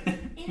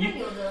因为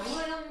有的人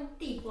会用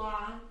地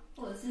瓜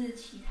或者是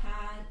其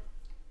他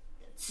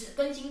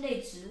根茎类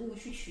植物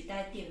去取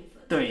代淀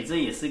粉。对，这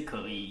也是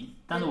可以，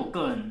但是我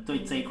个人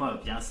对这一块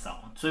比较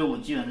少，所以我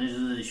基本上就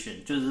是选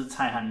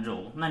菜和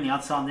肉。那你要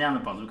吃到这样的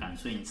饱足感，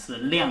所以你吃的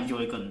量就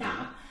会更多。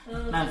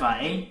那反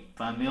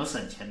而没有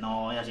省钱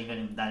哦，要先跟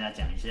你们大家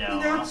讲一下哦。应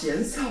该要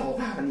减少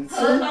吧？你吃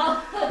荷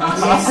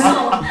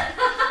包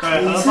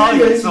对，荷包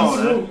也瘦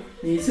了。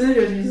你吃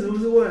原型食物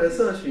是为了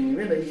摄取里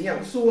面的营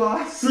养素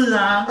啊。是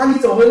啊。那你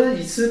怎么会是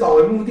以吃饱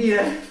为目的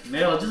呢？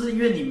没有，就是因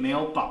为你没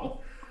有饱，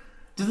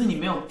就是你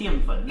没有淀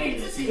粉类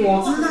的。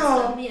我知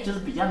道，就是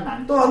比较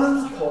难。对啊，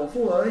那是口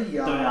腹而已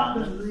啊。对啊，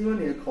那只是因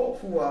为你的口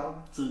腹啊。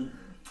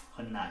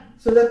很难，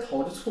所以在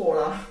头就错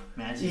啦，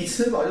没关系，你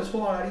吃饱就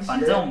错啦。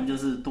反正我们就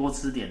是多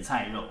吃点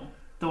菜肉，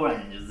对我来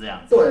讲就是这样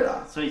子。对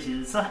啦，所以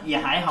其实也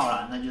还好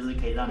啦，那就是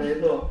可以让你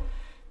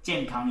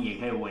健康也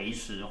可以维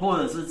持，或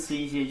者是吃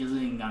一些就是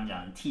你刚刚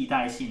讲替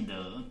代性的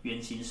原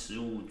型食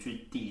物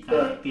去替代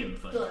淀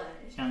粉，对，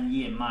像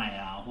燕麦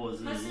啊，或者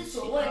是它是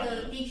所谓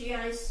的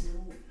DGI 食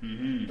物，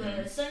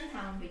对，升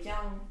糖比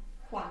较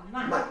缓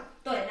慢。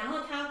对，然后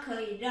它可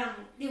以让，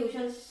例如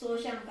说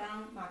像刚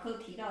刚马克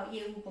提到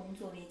业务工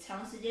作，你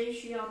长时间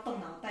需要动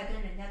脑袋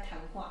跟人家谈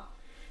话，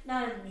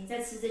那你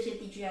在吃这些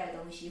DGI 的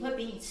东西，会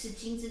比你吃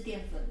精致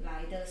淀粉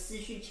来的思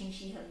绪清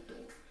晰很多，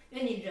因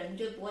为你人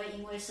就不会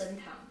因为升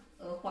糖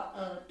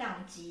而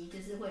宕机，就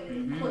是会有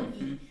点困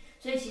意。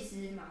所以其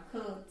实马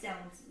克这样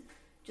子，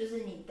就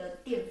是你的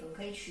淀粉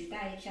可以取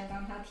代像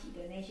刚刚他提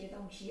的那些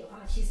东西的话，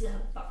其实很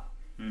棒。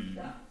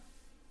对啊，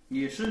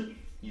也是。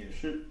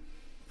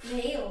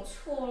没有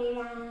错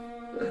啦。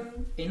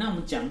那我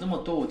们讲这么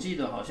多，我记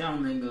得好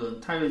像那个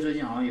泰瑞最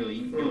近好像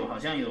好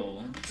像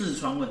有痔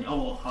疮问题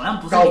哦，好像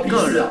不是你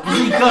个人，不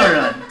是你个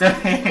人，对。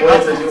我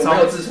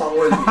没有痔疮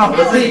问题，我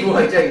的屁股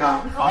很健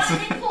康。我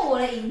已经破我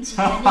的影集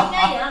了，你应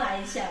该也要来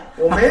一下。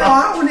我没有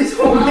啊，问题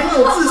是我没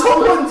有痔疮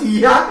问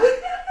题啊，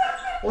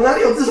我哪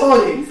里有痔疮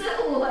问题？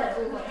是误会。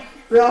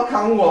不要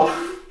扛我。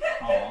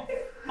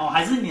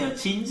还是你的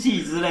亲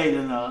戚之类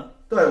的呢？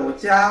对，我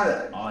家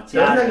人。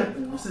家人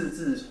那个不是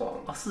痔疮。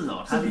是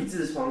哦，是比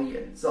痔疮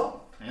严重。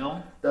哎呦。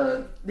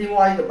的另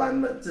外一个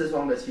版本，痔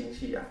疮的亲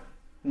戚啊，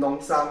脓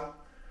痧。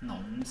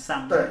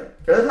对，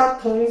可是它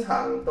通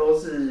常都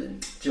是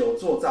久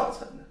坐造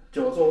成的，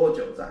久坐或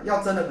久站，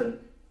要真的很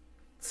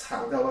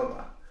长才有办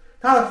法。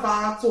它的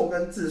发作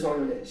跟痔疮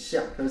有点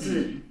像，可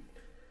是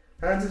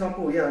它跟痔疮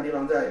不一样的地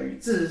方在于，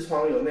痔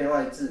疮有内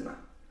外痔嘛。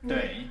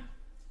对。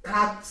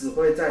它只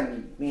会在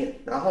里面，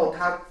然后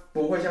它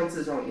不会像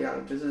痔疮一样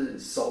就是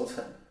熟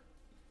成，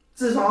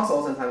痔疮要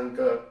熟成才能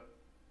割。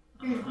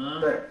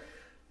对，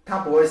它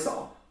不会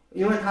熟，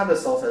因为它的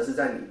熟成是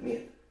在里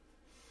面。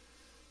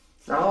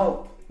然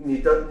后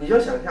你就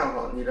想象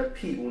哈，你的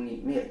屁股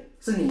里面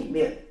是里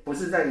面，不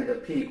是在你的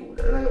屁股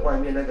的那个外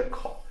面那个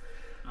口。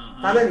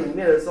它在里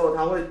面的时候，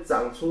它会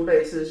长出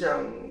类似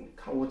像，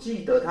我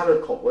记得它的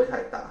口不会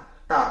太大，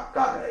大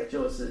概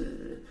就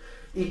是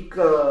一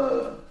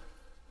个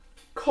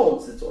扣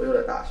子左右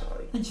的大小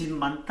而已。那其实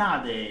蛮大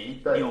的诶，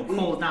纽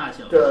扣大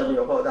小。对，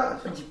纽扣大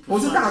小，不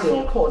是大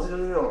纽扣，就是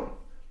那种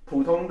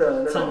普通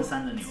的那种衬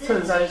衫的纽扣，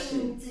衬衫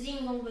型，直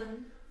径1公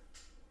分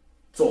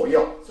左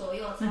右，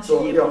那其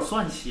实也不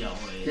算小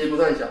诶，其实不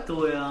算小。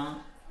对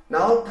啊，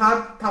然后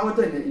它会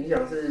对你的影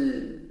响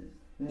是，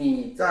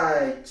你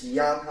在挤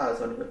压它的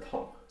时候你会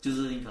痛，就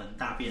是你可能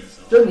大便的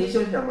时候，就你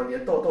想想嘛，你的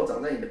痘痘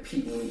长在你的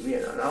屁股里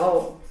面啊，然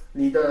后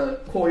你的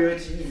括约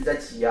肌一直在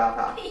挤压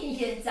它，屁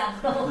眼长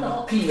痘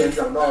痘，屁眼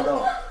长痘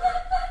痘，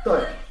对，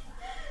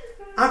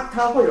啊，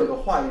它会有个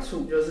坏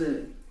处就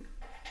是，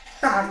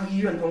大医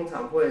院通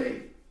常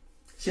会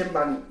先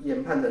把你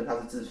研判成它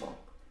是痔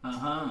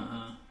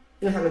疮，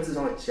因为它跟痔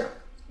疮很像，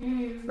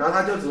然后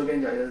他就只会跟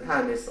你讲，就是它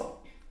还没熟，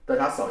等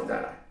它熟你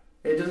再来，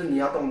也就是你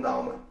要动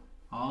刀嘛。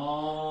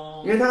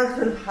因为它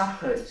跟它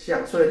很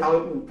像，所以他会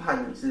误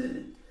判你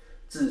是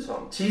痔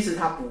疮，其实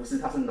它不是，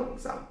它是脓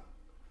伤。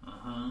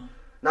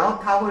然后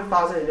它会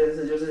发生一件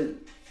事，就是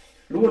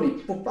如果你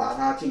不把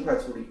它尽快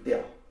处理掉，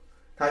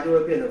它就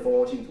会变成蜂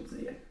窝性组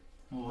织炎。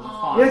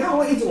因为它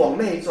会一直往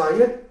内钻，因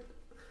为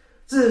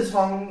痔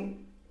疮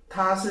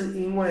它是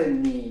因为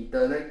你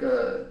的那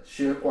个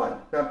血管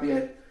那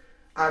边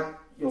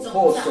有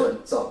破损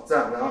肿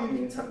胀，然后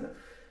形成的。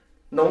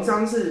脓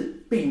伤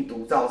是病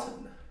毒造成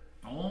的。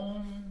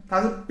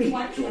它是病毒，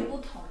完全不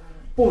同，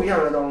不一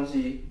样的东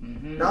西。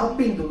然后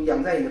病毒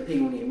养在你的屁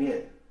股里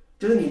面，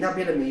就是你那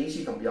边的免疫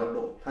系统比较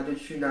弱，它就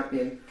去那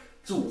边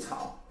筑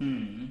巢，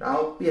然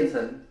后变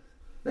成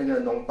那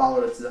个脓包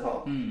了之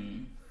后，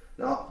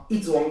然后一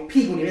直往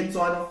屁股里面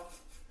钻哦，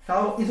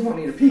然后一直往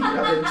你的屁股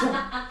那边钻。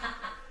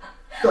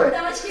对，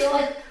对不起，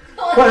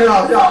我会很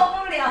好笑，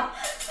受不了。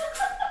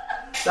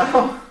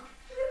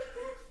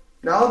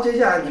然后接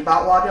下来你把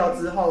它挖掉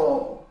之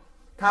后，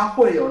它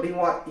会有另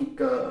外一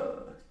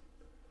个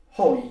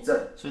后遗症，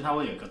所以它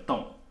会有个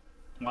洞。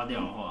挖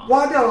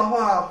掉的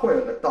话会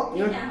有个洞，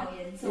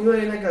因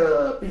为那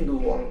个病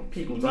毒往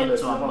屁股钻的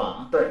时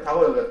候，对，它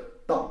会有个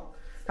洞，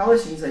它会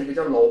形成一个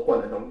叫瘘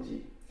管的东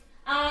西。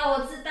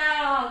我知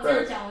道，这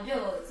样讲我就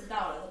知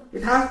道了。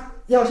它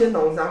要先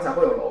脓伤才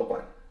会有瘘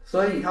管，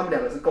所以它们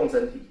两个是共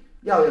生体，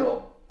要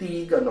有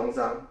第一个脓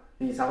伤，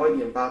你才会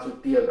研发出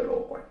第二个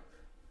瘘管。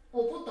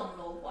我不懂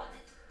瘘管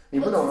你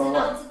不懂瘘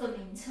管？我只知道这个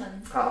名称。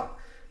好，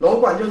瘘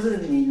管就是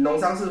你脓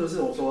伤是不是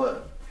我说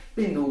的？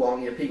病毒往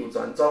你的屁股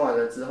钻完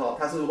了之后，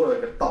它是不是会有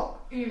一个洞？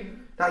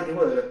它一定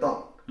会有一个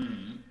洞。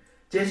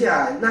接下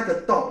来那个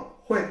洞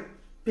会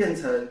变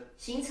成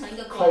形成一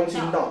个空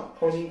心洞、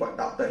空心管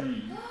道，对。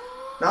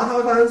然后它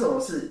会发生什么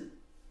事？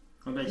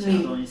会被其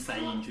他东西塞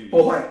进去？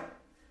不会，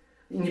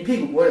你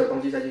屁股不会有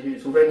东西塞进去，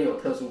除非你有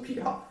特殊癖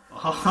好。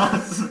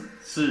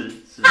是。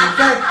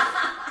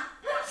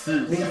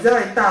你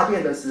在大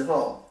便的时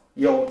候，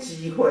有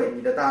机会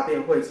你的大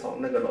便会从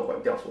那个瘘管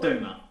掉出来。对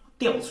吗？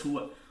掉出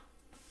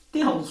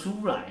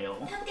来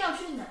哦。它掉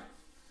去哪？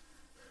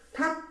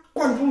它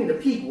贯通你的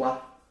屁股啊！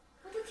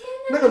我的天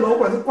哪！那个瘘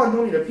管是贯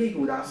通你的屁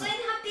股的所以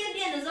它便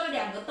便的时候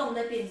2个洞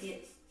在便便。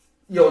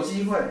有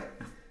机会，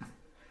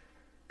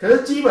可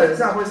是基本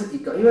上会是一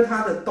个，因为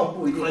它的洞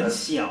不一定很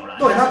小啦。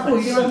对，它不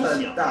一定会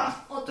很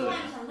大。我突然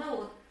想到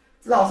我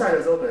落赛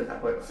的时候可能才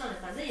会吧。算了，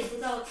反正也不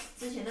知道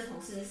之前的同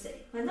事是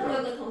谁。反正我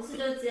有个同事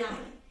就是这样。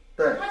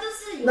对，他就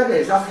是那个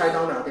也是要开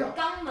刀拿掉。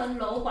肛门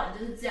瘘管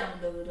就是这样，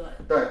对不对？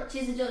对，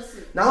其实就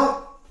是。然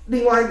后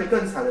另外一个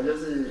更惨的就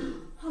是，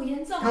好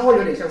严重，它会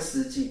有点像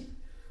失禁。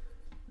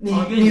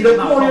你的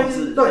括约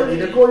肌，对，你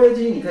的括约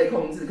肌你可以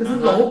控制，可是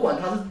瘘管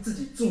它是自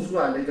己蛀出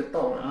来的一个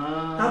洞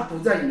啊，它不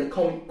在你的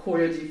括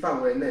约肌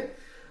范围内，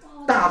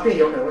大便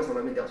有可能会从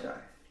那边掉下来。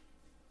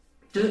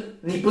就是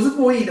你不是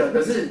故意的，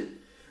可是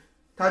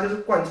它就是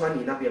贯穿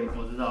你那边嘛。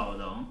我知道。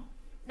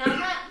哪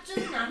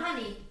怕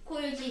你括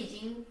约肌已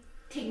经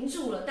停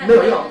住了，但没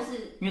有用，就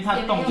是因为它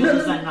的洞就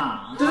是在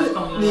那，就是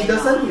你的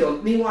身体有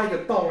另外一个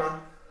洞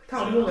啊，它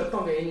有另外一个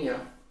洞给你啊。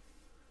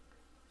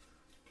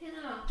天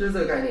啊！就是这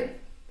个概念。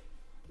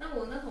那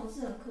我那同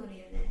事很可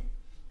怜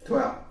对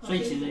啊。所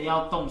以其实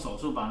要动手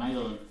术把那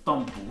个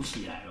洞补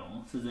起来咯，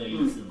是这个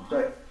意思吗？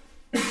对。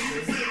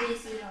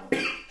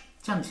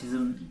这样其实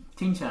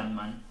听起来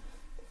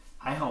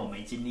还好，我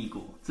没经历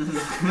过，这是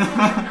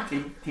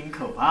挺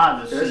可怕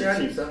的事情。可是现在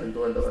女生很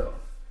多人都有。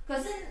可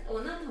是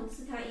我那同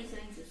事他医生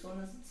一直说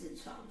那是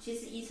痔疮，其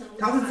实医生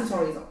他是痔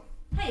疮一种，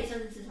他也算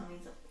是痔疮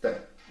一种。对。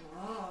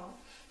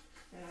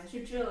原来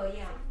是这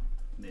样。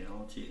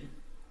了解。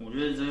我觉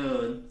得这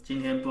个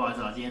今天不好意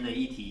思啊，今天的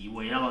议题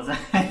围绕在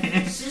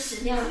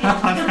屎尿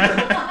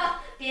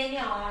憋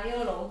尿啊，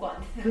又瘘管，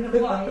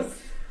不好意思。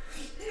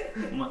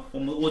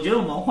我觉得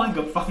我们换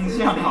个方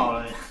向好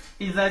了，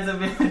一直在这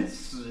边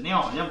屎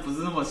尿好像不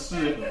是那么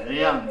适合的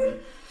样子。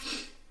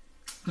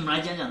我们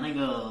来讲讲那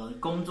个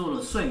工作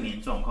的睡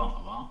眠状况，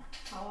好不好？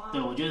好啊。对，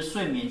我觉得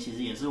睡眠其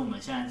实也是我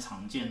们现在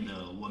常见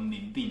的文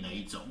明病的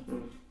一种。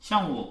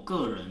像我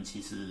个人，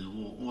其实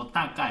我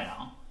大概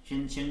啦，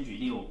先举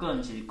例，我个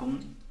人其实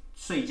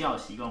睡觉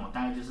习惯，我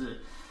大概就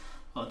是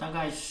大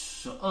概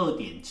12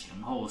点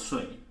前后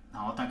睡，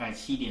然后大概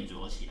7点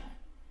左右起来。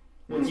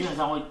我基本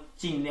上会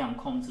尽量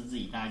控制自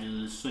己，大概就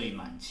是睡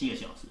满7个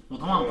小时。我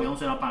通常不用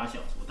睡到8个小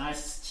时，我大概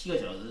7个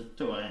小时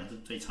对我来讲是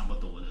最差不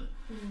多的。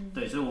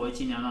对，所以我会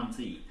尽量让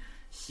自己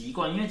习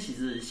惯，因为其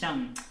实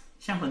像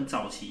很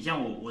早期，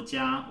像我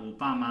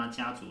爸妈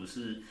家族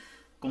是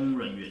公务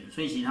人员，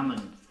所以其实他们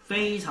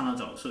非常的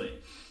早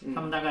睡。他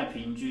们大概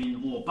平均，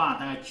我爸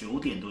大概9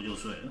点多就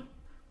睡了，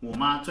我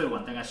妈最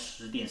晚大概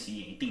10点11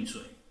点一定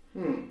睡。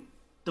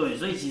对，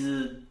所以其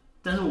实，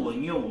但是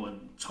因为我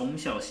从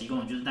小习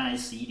惯就是大概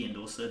11点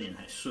多12点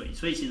才睡，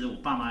所以其实我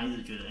爸妈一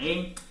直觉得，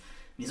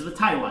你是不是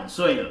太晚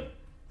睡了？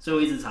所以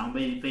我一直常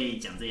被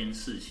讲这件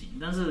事情。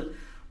但是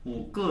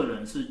我个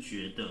人是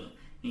觉得，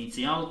你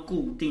只要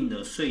固定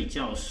的睡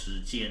觉时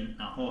间，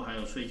然后还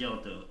有睡觉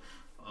的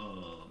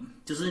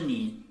就是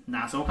你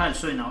哪时候开始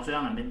睡，然后睡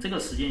到哪边，这个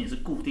时间也是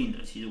固定的，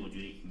其实我觉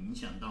得影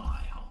响到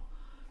还好。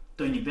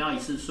对，你不要一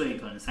次睡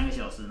可能3个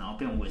小时，然后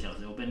变5个小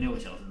时，又变6个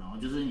小时，然后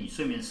就是你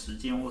睡眠时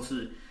间或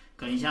是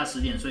可能一下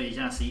10点睡，一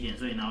下11点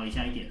睡，然后一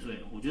下1点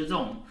睡，我觉得这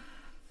种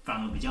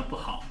反而比较不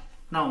好。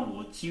那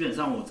我基本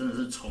上我真的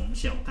是从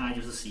小大概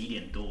就是11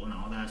点多，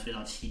然后大概睡到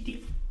7点，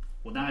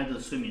我大概的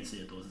睡眠时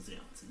间都是这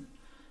样子，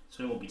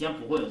所以我比较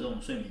不会有这种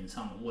睡眠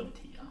上的问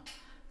题啊。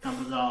那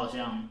不知道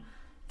像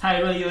泰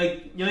瑞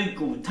有一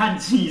股叹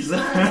气声，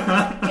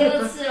第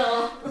2次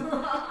哦。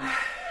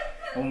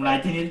我们来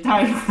听听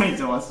泰瑞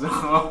怎么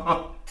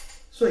说。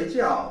睡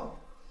觉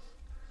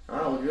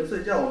啊，我觉得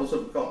睡觉我都睡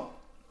不够，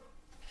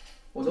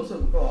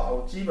啊！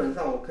我基本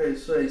上我可以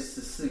睡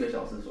14个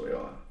小时左右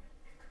啊。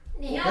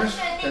你要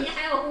确定你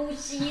还有呼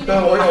吸？对，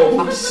我有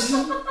呼吸。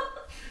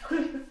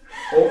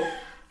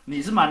你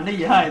是蛮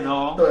厉害的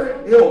哦。对，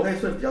因为我可以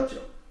睡比较久，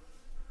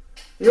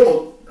因为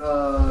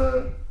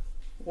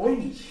我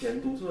以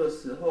前读书的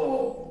时候，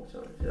我想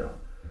一下，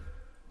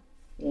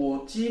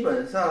我基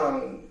本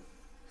上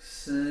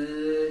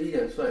11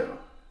点睡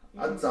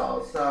嘛，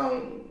早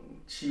上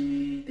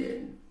7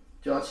点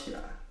就要起来。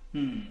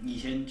以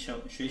前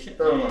学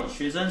校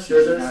学生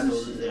时期都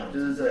是这样，就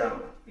是这样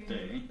嘛。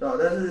对，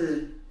但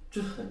是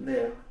就很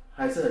累啊，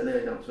还是很累，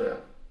很想睡啊，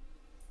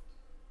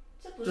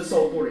就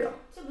受不了。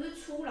这不是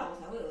初老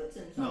才会有的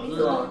症状，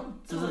对吧？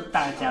就是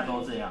大家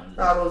都这样子，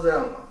大家都这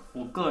样嘛。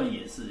我个人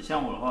也是，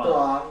像我的话，对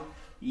啊，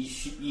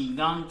以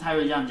刚刚泰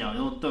瑞这样讲，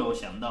就对我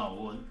想到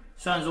我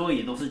虽然说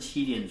也都是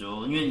7点左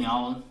右，因为你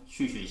要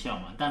去学校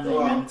嘛，但是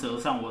原则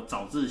上我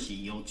早自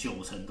习有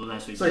90%都在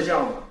睡觉。睡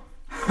觉嘛，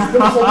你根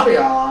本受不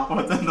了啊！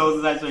我真的都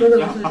是在睡觉。真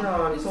的是睡觉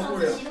啊，你受不了。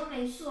早自习都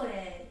没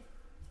睡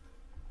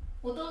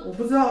我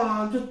不知道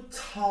啊，就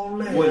超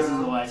累啊。我也是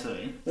都在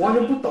睡。我完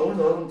全不懂为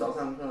什么要那么早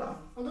上课啊。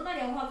我都在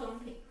聊化妆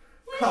品。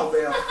靠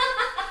背啊！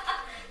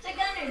就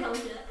跟女同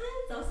学，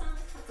早上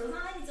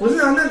不是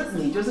啊，那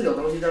你就是有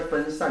东西在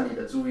分散你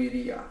的注意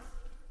力啊。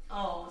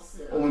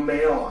是。我们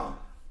没有啊，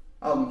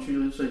我们去就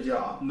是睡觉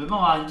啊。没办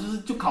法，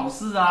你就考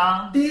试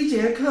啊。第1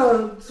节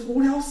课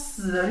无聊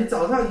死了，你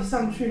早上一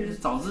上去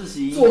早自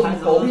习做什么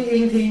狗屁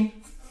音听？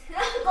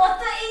我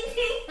在音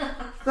听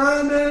啊。在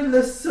那边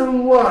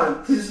lesson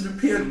one please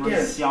repeat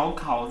again。小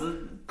考这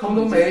空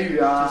中美语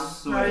啊，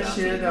那一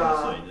些的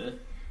啊。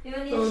你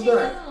们年轻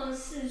人那么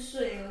嗜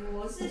睡，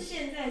我是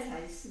现在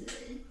才是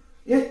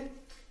因为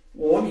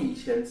我以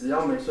前只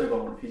要没睡饱，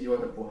我的脾气会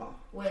很不好。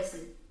我也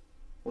是。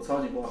我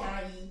超级不好。+1。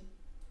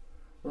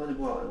我超级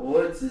不好，我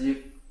会直接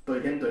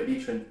怼天怼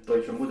地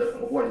怼全部的人，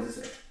我不管你是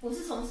谁。我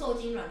是从受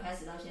精卵开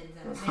始到现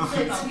在，没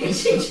睡饱脾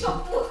气就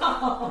不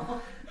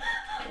好。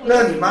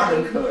那你妈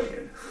很可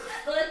怜，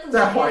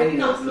在怀你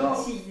的时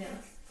候。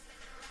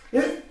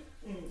因为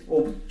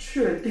我不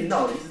确定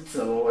到底是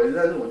怎么回事，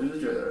但是我就是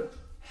觉得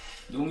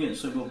永远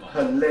睡不饱，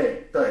很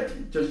累，对，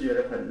就是觉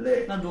得很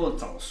累。那如果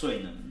早睡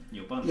呢？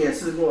有办法？也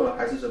试过了，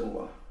还是睡不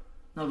饱。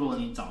那如果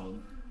你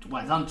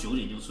晚上9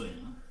点就睡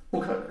呢？不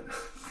可能，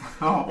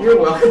因为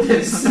我要看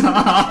电视。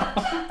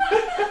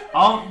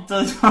好，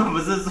这就不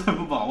是睡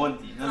不饱问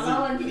题，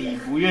那是你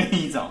不愿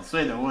意早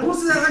睡的问题。不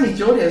是啊，你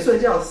9点睡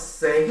觉，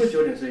谁会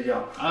9点睡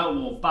觉？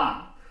我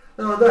爸，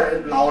对不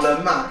对？老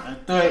人嘛。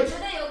对。我觉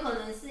得有可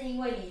能是因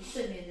为你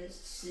睡眠的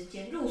时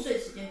间、入睡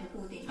时间不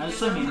固定，还是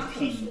睡眠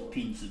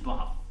品质不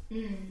好。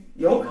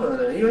有可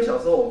能，因为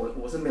小时候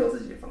我是没有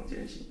自己的房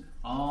间型的。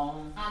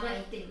那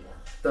一定的。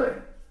对。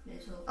没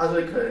错。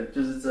所以可能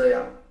就是这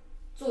样。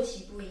作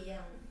息不一样。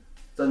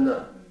真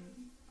的。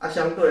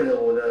相对的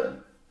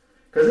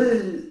可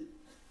是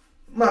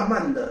慢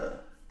慢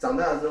的长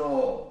大之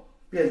后，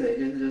变成一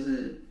件事，就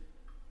是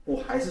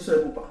我还是睡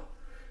不饱，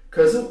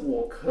可是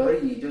我可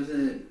以就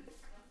是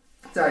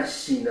在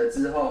醒了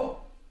之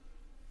后，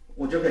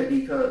我就可以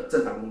立刻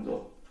正常工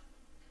作。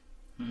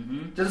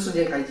就是瞬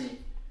间开机。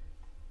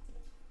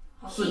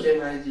瞬间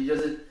开机就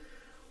是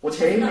我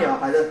前一秒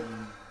还在，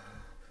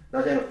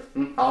然后现在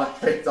好了，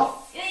可以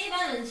走。因为一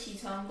般人起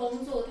床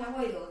工作，他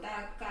会有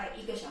大概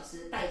1个小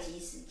时的待机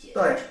时间。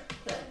对，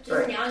就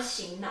是你要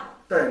醒脑。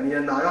对，你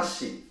的脑要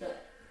醒。对。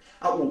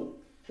啊，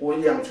我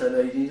养成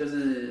了已经就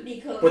是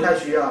不太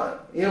需要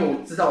了，因为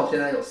我知道我现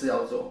在有事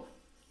要做，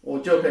我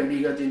就可以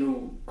立刻进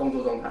入工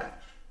作状态。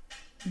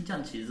这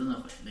样其实真的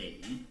很累。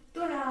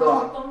对啊，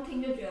光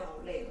听就觉得好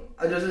累哦。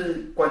啊，就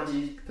是关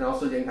机，然后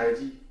瞬间开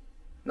机，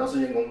然后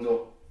瞬间工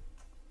作。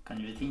感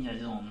觉听起来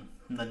这种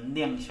能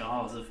量消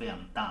耗是非常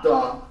大的。对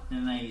啊。因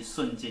为那一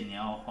瞬间你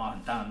要花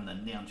很大的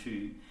能量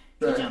去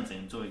这样子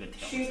做一个调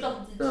整。驱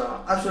动自己。对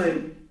啊。啊，所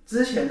以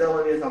之前在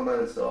外面上班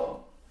的时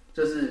候，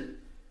就是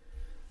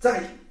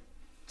在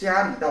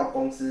家里到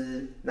公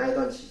司那一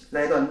段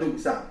路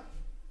上，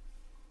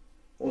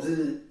我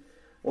是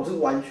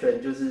完全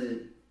就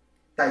是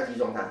待机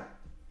状态。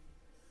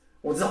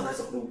我知道我在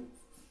走路，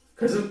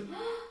可是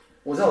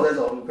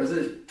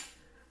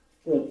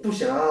我不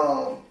想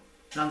要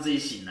让自己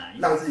醒来，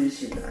让自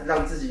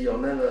己有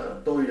那个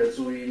多余的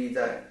注意力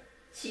在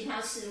其他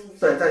事物。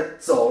对，在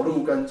走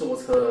路跟坐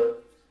车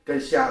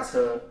跟下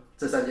车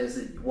这3件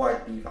事以外的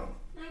地方。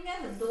那应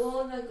该很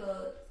多那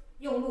个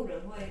用路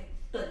人会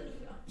瞪你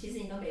吧？其实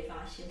你都没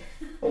发现，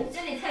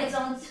就你太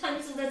专注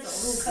在走路。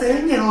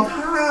谁鸟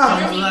他啊？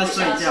他都在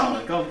睡觉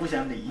了，根本不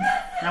想理，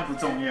那不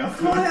重要。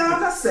对啊，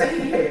他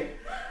谁？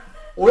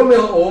我又没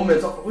有问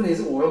题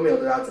是我又没有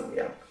对他怎么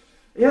样，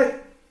因为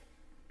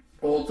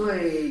我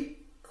最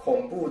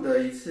恐怖的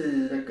一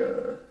次那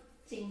个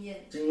经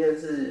验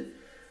是，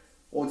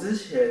我之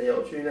前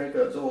有去那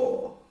个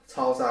做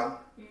超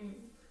商，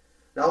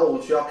然后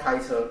我需要开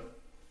车，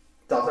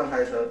早上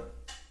开车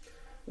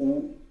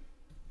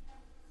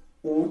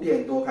，5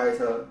点多开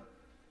车，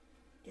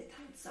也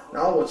太早了。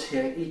然后我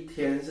前一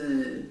天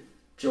是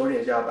9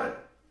点下班，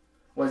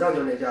晚上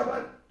9点下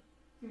班，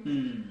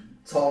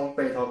从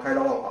北投开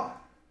到万华。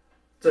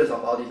最少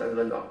包地30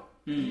分钟，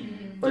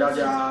回到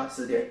家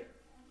10点，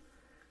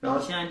然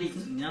后现在你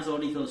那时候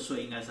立刻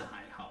睡应该是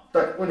还好。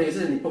对，问题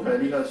是你不可能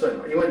立刻睡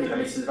嘛，因为你还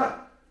没吃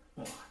饭。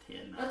哇，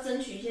天哪！要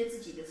争取一些自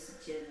己的时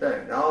间。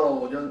对，然后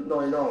我就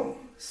弄一弄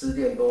，10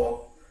点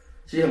多，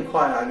其实很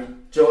快啊，你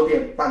9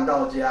点半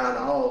到家，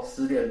然后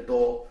10点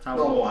多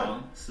弄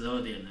完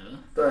，12点了。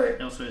对，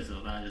要睡的时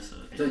候大概就12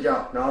点。睡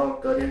觉，然后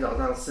隔天早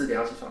上4点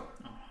要起床。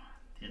哦，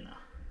天哪！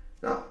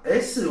然后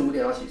4、5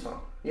点要起床。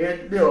因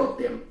为6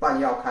点半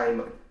要开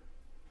门，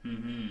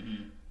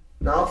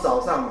然后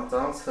早上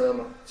车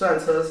嘛，虽然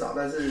车少，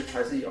但是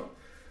还是有。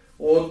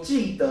我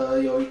记得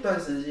有一段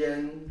时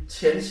间，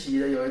前期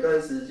的有一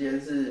段时间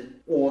是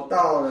我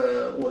到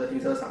了我的停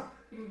车场，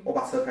我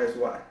把车开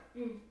出来，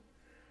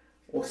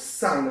我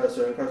上了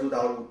水源快速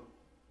道路，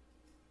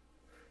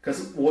可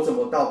是我怎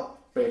么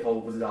到北投我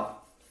不知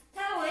道。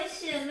太危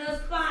险了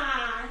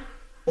吧！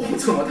我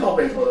怎么到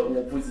北投的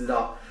我不知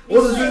道。你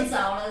睡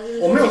着了是不是？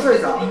我没有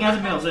睡着，应该是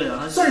没有睡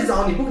着。睡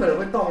着你不可能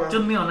会动啊，就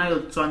没有那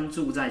个专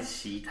注在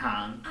其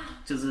他，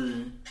就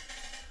是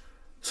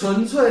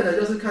纯粹的，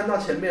就是看到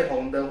前面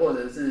红灯或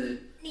者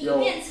是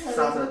有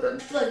刹车灯，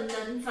本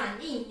能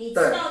反应。你知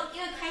道，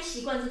因为开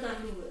习惯这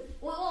段路了。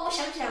我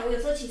想起来，我有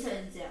时候骑车也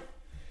是这样，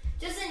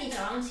就是你早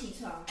上起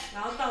床，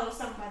然后到了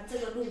上班这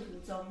个路途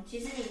中，其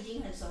实你已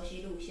经很熟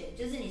悉路线，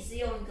就是你是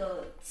用一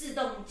个自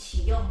动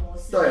启用模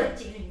式在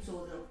进运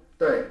作这种。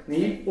对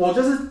我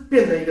就是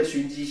变成一个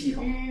循迹系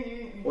统，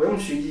我用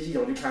循迹系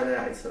统去开那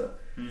台车，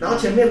然后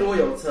前面如果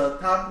有车，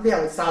它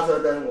亮刹车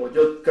灯，我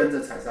就跟着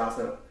踩刹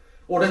车，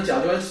我的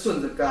脚就会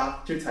顺着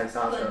嘎去踩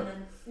刹车。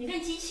你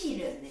变机器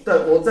人呢？对，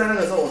我在那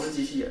个时候我是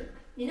机器人。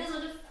你那时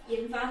候就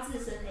研发自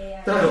身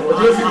AI。对，我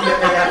就是一个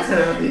AI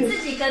在那边。自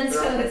己跟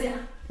车这样。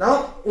然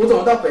后我怎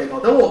么到北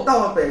投？等我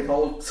到了北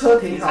投，车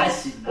停好，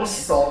我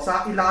手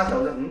刹一拉起来，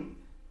我就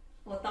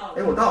我到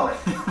了。我到了。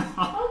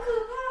好可怕。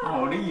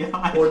好厉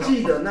害！我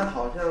记得那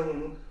好像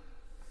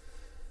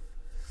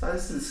3、4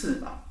次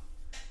吧。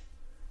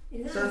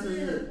你真的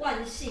是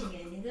万幸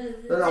哎！你真的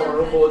是。真的，我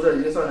能活着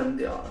已经算很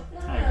屌了。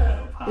太可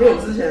怕了！因为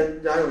我之前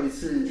还有一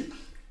次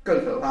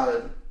更可怕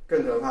的，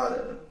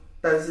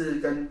但是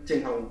跟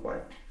健康无关，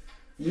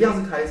一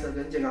样是开车，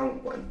跟健康无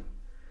关，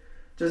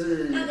就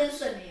是那跟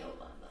睡眠有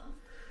关吧？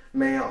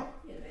没有，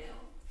也没有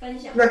分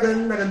享。那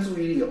跟注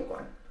意力有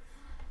关。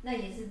那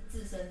也是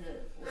自身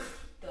的问题，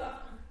对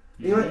啊。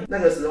因为那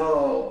个时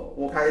候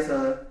我开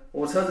车，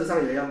我车子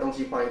上有一样东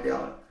西坏掉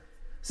了，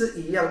是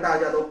一样大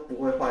家都不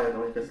会坏的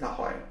东西，可是它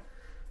坏了，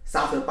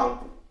刹车棒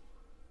补。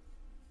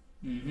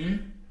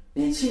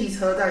你汽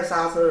车在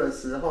刹车的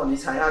时候，你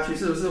踩下去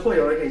是不是会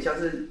有一点像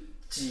是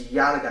挤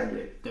压的感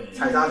觉？对，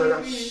踩刹车上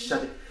下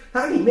去，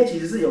它里面其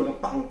实是有一个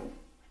棒补，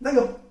那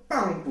个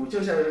棒补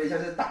就像有点像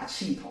是打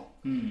气筒，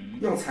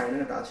用踩那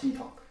个打气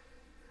筒，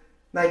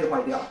那一个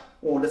坏掉，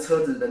我的车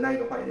子的那一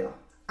个坏掉，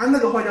那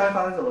个坏掉会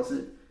发生什么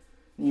事？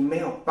你没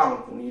有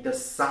棒补，你的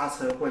刹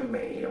车会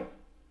没有，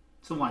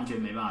是完全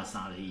没办法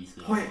刹的意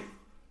思。会，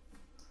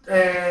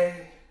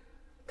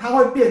它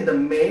会变得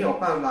没有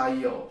办法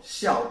有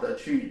效的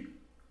去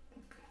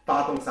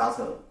发动刹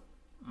车。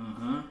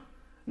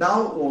然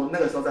后我那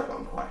个时候在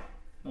缓快，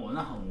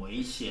那很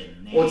危险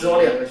呢。我只有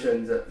2个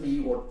选择：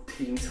一，我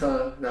停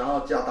车，然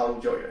后叫道路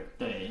救援；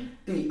对。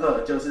第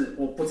二就是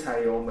我不踩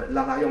油门，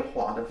让它用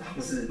滑的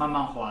方式，慢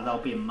慢滑到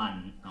变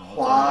慢，然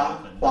后滑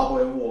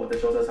回我的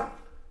修车厂。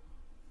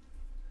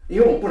因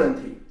为我不能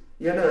停，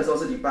因为那个时候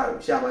是礼拜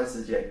五下班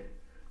时间。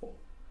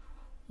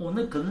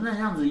那可是那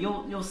样子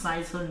又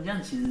塞车，你这样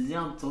其实这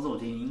样走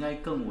停应该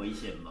更危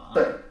险吧？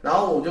对，然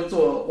后我就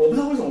我不知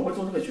道为什么我会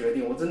做这个决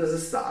定，我真的是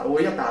傻了，我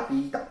要打第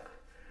1档，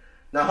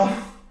然后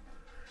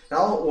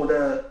我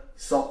的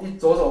左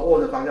手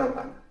握着方向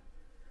盘，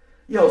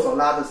右手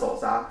拉着手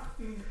刹，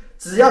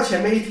只要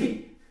前面一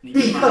停，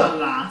立刻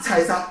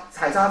踩刹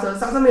车，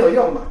刹车没有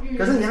用嘛，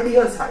可是你要立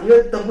刻踩，因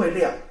为灯会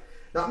亮，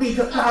然后立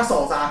刻拉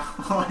手刹。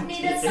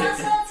你的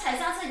踩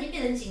刹车已经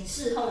变成警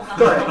示后方。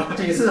对，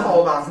警示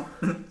后方。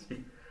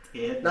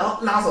然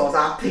后拉手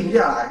刹停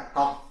下来，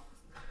好，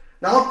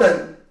然后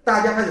等大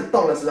家开始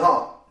动的时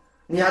候，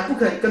你还不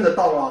可以跟着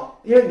动哦，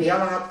因为你要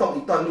让它动一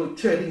段路，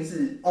确定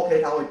是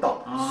OK， 它会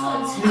动，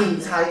你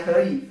才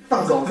可以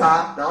放手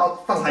刹，然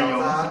后放脚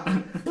刹，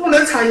不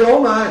能踩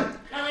油门，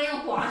让它用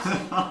滑行。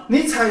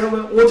你踩油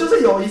门，我就是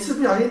有一次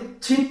不小心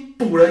轻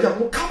补了一下，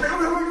我靠，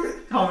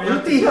我就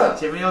立刻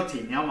前面又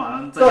停，你要马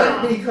上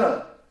对，立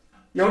刻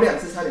有2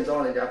次差点撞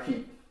到人家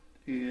屁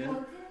股，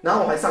然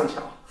后我还上桥，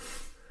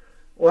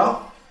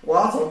我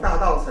要从大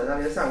道城那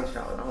边上桥，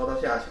然后到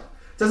下桥，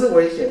这是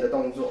危险的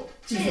动作，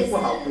技术不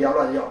好不要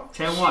乱用，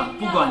千万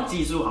不管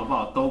技术好不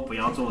好都不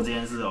要做这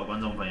件事哦，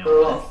观众朋友。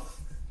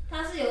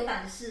他是有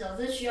胆识哦，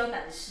这需要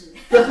胆识，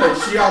这很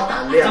需要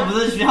胆量，这不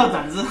是需要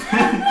胆识，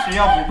需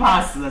要不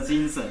怕死的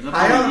精神，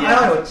还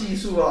要有技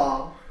术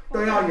哦，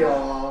都要有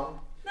哦。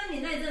那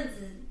你那阵子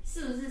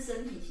是不是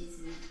身体其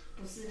实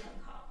不是很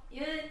好？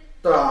因为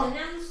对啊，人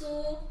家是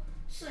说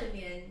睡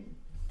眠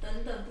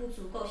等等不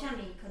足够，像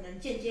你可能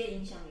间接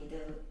影响你的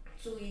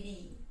注意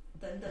力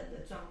等等的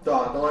状况。对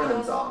啊，都会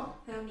很糟。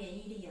还有免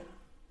疫力啊，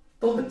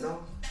都很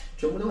糟，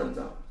全部都很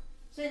糟。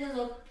所以那时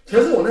候，其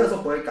实我那个时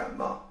候不会感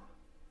冒，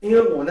因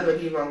为我那个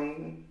地方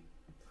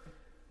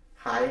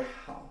还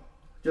好，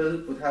就是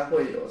不太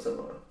会有什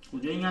么。我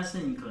觉得应该是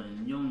你可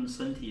能用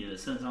身体的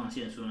肾上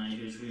腺素那一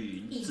些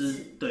去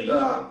对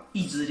啊，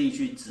意志力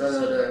去支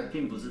撑，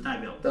并不是代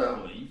表不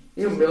会，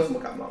因为没有什么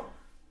感冒，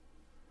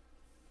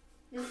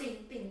那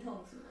病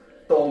痛什么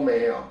的都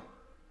没有。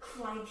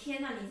哇，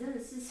天哪，你真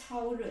的是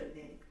超人哎！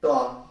对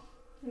啊，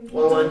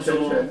完完全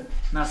全。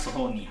那时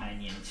候你还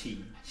年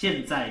轻，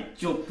现在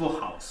就不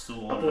好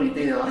说了。不一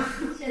定啊。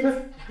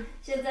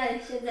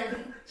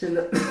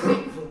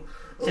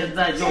现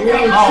在就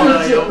感冒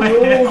了，有没有？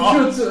我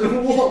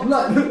好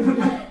烂。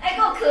哎，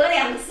给我咳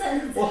2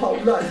声。我好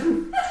烂，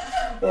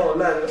我好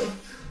烂了。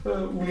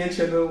5年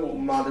前的我，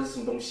妈的是什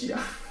么东西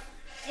啊？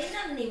哎，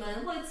那你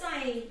们会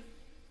在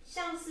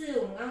像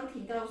是我们刚刚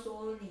提到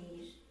说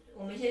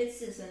我们一些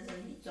自身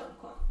身体状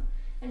况，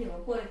那你们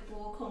会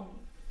拨空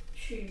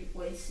去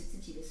维持自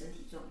己的身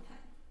体状态？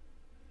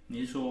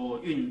你是说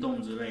运动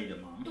之类的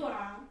吗？对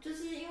啊，就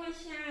是因为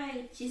现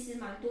在其实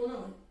蛮多那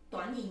种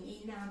短影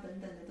音啊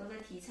等等的都在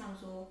提倡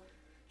说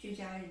居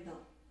家运动。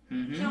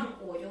像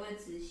我就会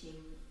执行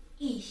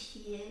一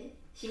些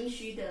心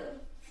虚的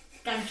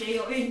感觉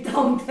有运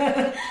动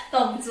的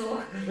动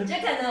作，就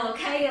可能我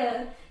开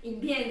个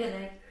影片，可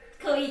能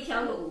刻意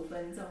挑个5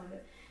分钟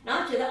的，然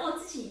后觉得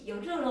自己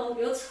有热咯，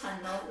有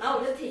喘咯，然后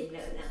我就停了，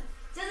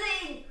这样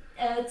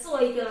就是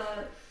做一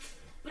个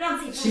不让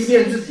自己欺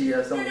骗自己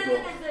的动作，对，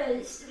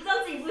不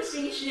让自己不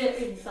心虚的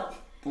运动。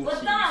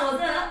当然我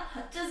真的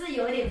就是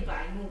有一点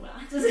白目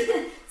啦，就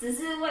是只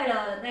是为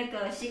了那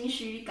个心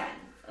虚感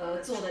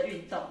而做的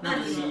运动。那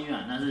不是心虚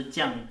感，那是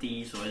降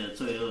低所谓的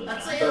罪恶感。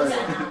罪恶感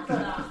啊，对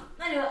啊。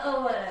那你们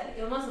2位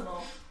有没有什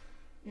么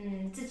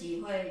自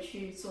己会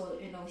去做的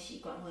运动习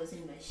惯，或者是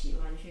你们喜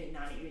欢去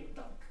哪里运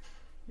动？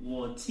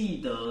我记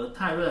得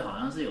泰瑞好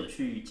像是有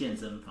去健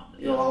身房的。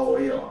有啊，我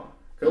也有啊，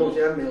可是我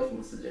现在没有什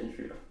么时间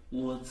去了。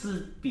我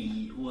是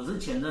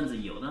前阵子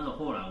有，但是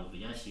后来我比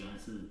较喜欢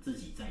是自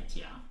己在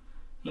家。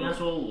应该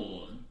说，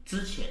我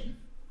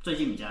最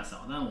近比较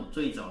少，但我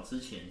最早之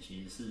前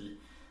其实是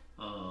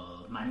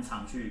蛮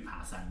常去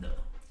爬山的。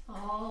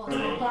哦，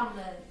超棒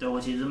的。对，我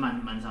其实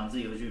蛮常自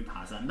己会去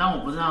爬山，但我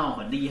不是那种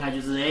很厉害，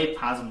就是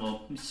爬什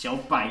么小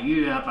百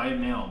岳啊，百岳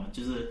没有，我们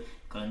就是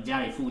可能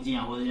家里附近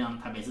啊，或者像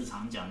台北市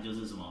常讲就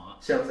是什么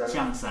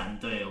象山，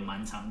对我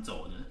蛮常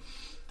走的。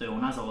对，我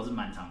那时候是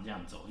蛮常这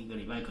样走，一个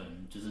礼拜可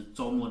能就是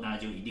周末大概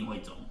就一定会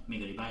走，每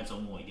个礼拜的周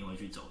末我一定会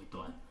去走一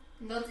段。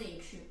你都自己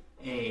去？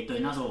对，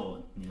那时候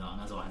你知道，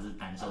那时候还是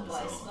单身的时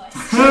候，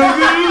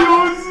没有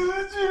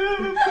时间，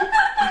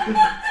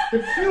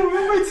有没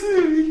有被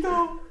刺激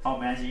到？好，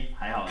没关系，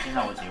还好，现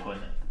在我结婚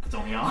了，不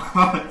重要。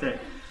对，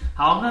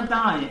好，那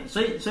当然，所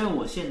以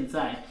我现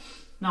在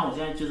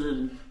就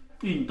是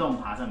运动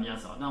爬山比较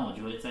少，但我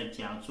就会在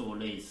家做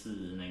类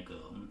似那个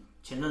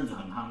前阵子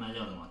很夯，那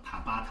叫什么塔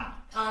巴塔，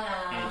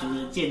就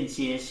是间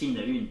歇性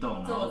的运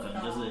动，然后可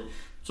能就是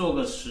做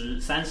个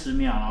30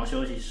秒，然后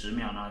休息10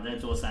秒，然后再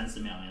做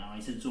30秒，然后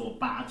一次做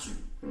8组。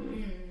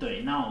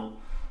对，那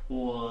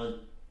我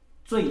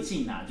最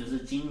近啊，就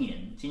是今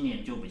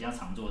年就比较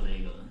常做这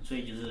个，所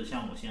以就是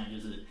像我现在就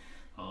是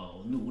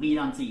努力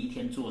让自己一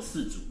天做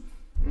4组，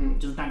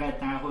就是大概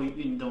会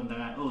运动大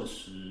概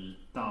20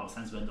到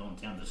30分钟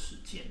这样的时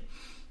间，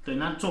对，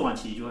那做完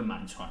其实就会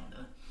蛮喘的，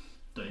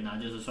对，那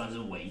就是算是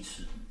维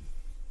持。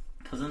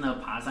可是呢，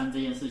爬山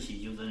这件事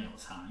情就真的有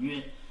差，因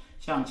为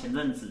像前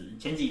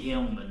几天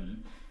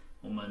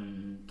我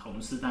们同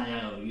事大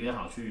家有约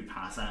好去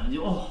爬山，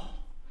就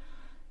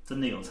真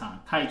的有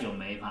差，太久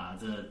没爬，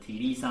这体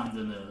力上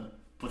真的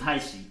不太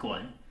习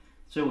惯，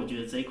所以我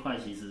觉得这一块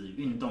其实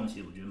运动其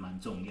实我觉得蛮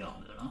重要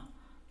的啦，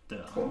对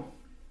啊。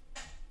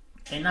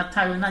那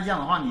泰瑞，那这样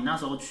的话，你那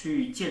时候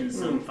去健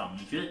身房，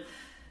你觉得？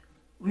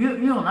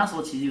因为我那时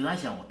候其实有在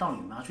想，我到底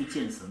有没有要去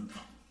健身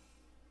房？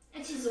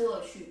其实我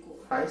有去过，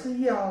还是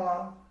要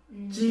啊。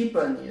基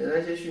本你的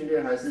那些训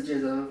练还是健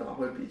身房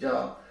会比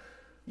较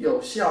有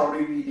效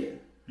率一点。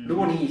如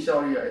果你以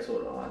效率来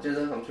说的话，健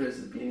身房确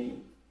实比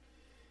你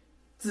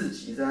自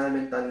己在那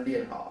边单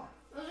练好啊。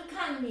我就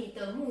看你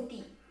的目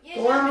的，因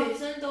为像女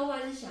生都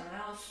会是想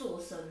要塑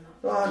身嘛。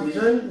对啊，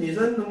女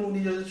生的目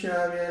的就是去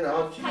那边，然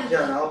后举一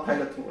下，然后拍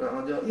个图，然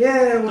后就耶，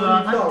我运动。对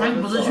啊，他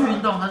不是去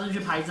运动，他是去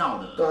拍照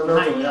的。对啊，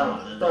那怎么样？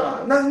对啊，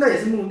那也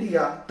是目的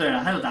啊。对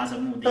啊，他有达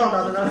成目的。达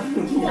成他的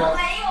目的啊。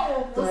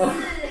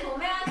我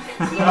没有要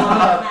看肌肉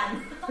男。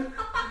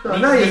对，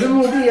那也是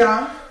目的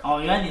啊。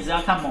原来你是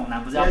要看猛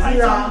男，不是要拍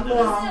照。对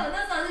啊。我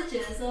那时候是觉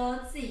得说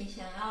自己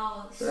想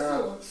要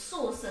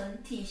塑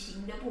身体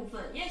型的部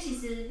分，因为其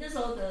实那时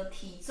候的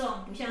体重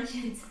不像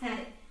现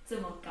在这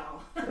么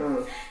高，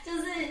就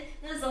是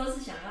那时候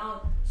是想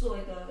要做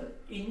一个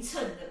匀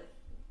称的，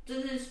就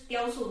是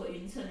雕塑个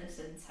匀称的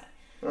身材，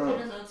所以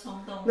那时候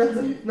冲动，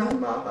那很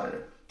麻烦的。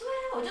对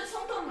啊，我就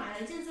冲动买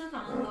了健身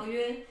房的合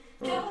约，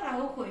就后来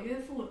我毁约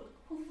付了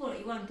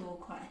1万多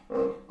块，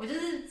我就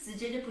是直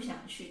接就不想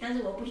去，但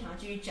是我不想要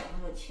继续缴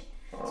那个钱，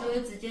所以我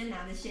就直接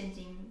拿着现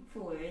金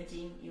付违约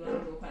金1万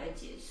多块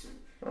结束。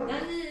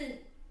但是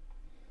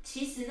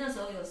其实那时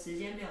候有时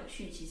间没有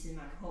去，其实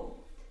蛮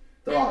后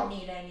悔的。那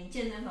你嘞？你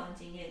健身房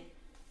经验，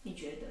你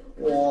觉得？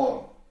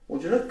我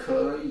觉得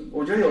可以，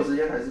我觉得有时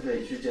间还是可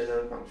以去健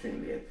身房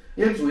训练，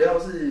因为主要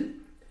是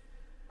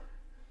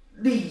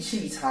力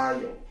气差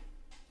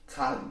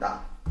很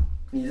大，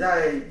你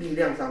在力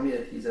量上面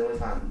的提升会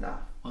差很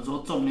大。我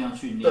说重量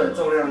训练。对，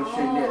重量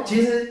训练，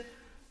其实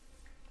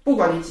不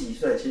管你几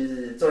岁，其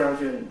实重量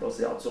训练都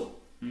是要做。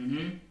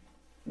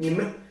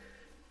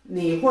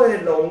你会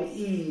容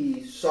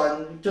易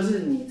就是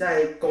你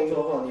在工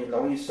作后你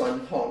容易酸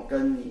痛，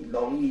跟你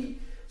容易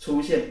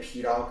出现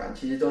疲劳感，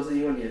其实都是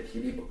因为你的体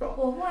力不够。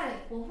我会。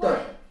对，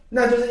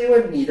那就是因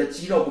为你的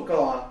肌肉不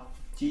够啊。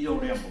肌肉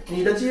量不够。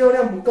你的肌肉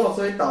量不够，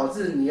所以导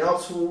致你要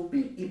出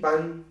比一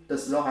般的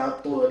时候还要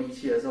多的力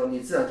气的时候，你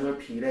自然就会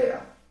疲累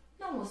啊。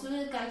那我是不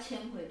是该签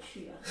回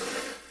去啊？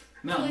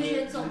没有，做一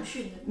些重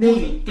训的。你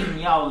一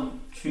定要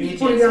去健身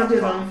房。你不一定要健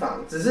身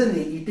房，只是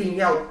你一定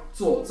要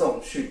做重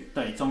训。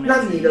对，重量。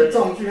那你的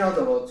重训要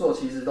怎么做？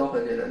其实都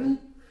很简单。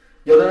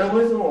有的人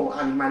会说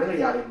你买那个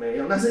哑铃没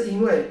用，那是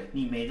因为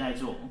你没在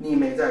做。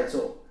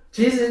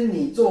其实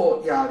你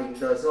做哑铃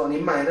的时候，你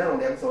买那种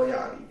2手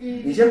哑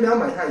铃，你先不要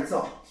买太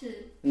重，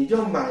你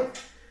就买。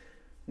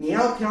你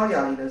要挑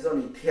哑铃的时候，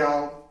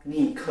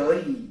你可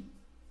以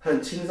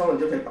很轻松的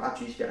就可以把它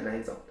举起来那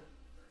一种的。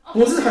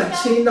不是很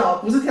轻的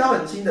不是挑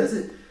很轻的，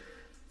是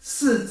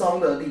适中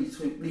的力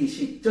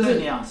气，就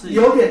是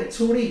有点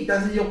出力，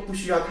但是又不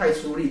需要太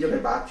出力，就可以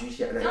把它举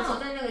起来那一种。刚好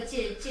在那个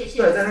界限。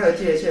对，在那个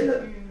界限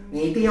的，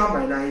你一定要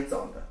买那一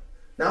种的。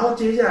然后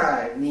接下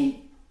来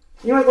因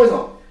为什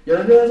么？有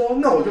人就会说，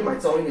那我就买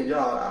重一点就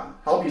好了。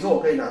好比说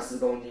我可以拿10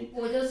公斤，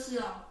我就是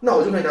啊。那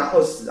我就可以拿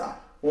20啊，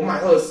我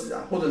买20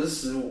啊，或者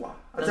是15啊，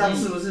这样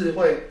是不是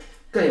会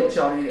更有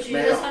效率一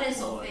点？没有，差点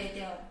手废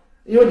掉了。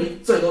因为你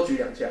最多举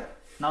2下。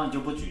然后你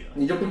就不举了，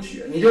你就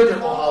会觉得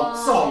好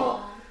重哦。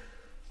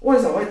为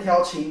什么会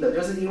挑轻的？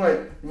就是因为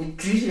你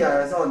举起来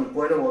的时候你不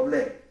会那么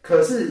累，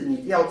可是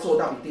你要做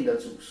到一定的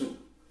组数，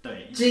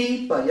对，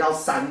基本要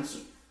3组，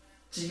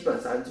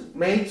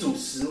每组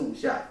15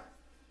下。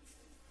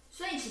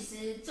所以其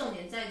实重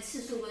点在次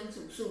数跟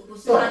组数，不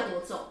是它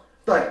多重。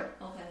对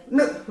 ，OK。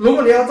那如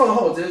果你要重的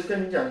话，我直接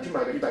跟你讲，你去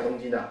买个100公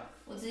斤的。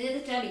我直接在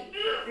家里。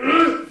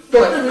对，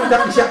就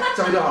一下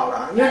这样就好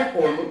了，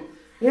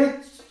因为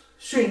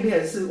训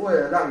练是为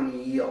了让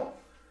你有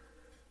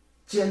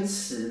坚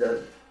持的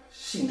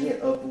信念，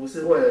而不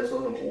是为了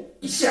说什么我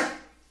一下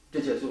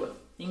就结束了。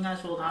应该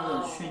说他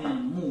的训练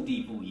目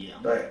的不一样。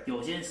对，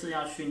有些是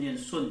要训练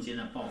瞬间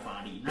的爆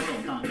发力，那种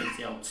当然就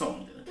是要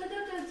重的。对。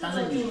但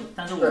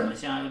是我们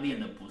现在要练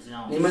的不是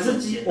那种。我们是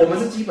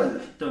基本的。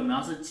对，我们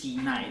要是肌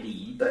耐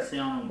力，对，是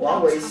要我要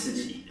维持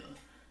的。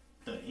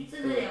对，这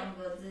是2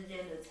个之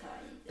间的差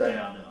异。对，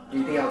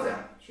一定要这样。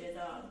学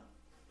到了。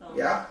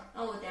呀。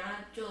那我等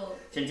下就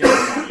先去买。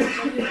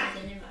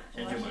我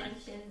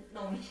先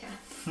弄一下，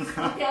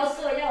雕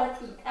塑一下我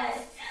体态。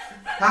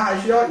他还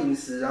需要饮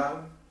食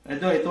啊。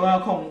对，都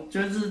要控，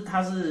就是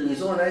你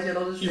说的那些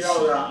都是需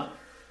要的啊，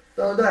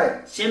对不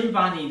对？先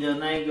把你的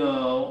那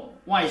个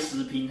外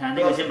食平台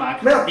那个先把它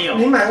砍掉。没有，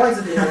你买外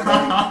食平台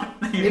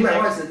可以，你买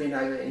外食平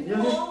台可以，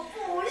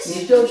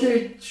你就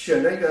去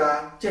选那个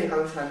啊健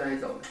康餐那一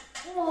种。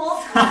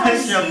我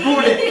选不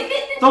了，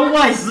都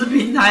外食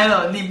平台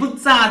了，你不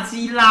炸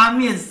鸡拉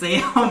面谁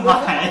要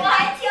买？我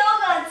还挑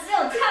个只有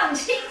烫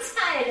青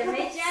菜的，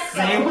没加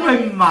调味。谁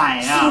会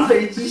买啊？酥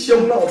肥鸡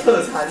胸肉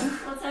特餐。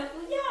我才不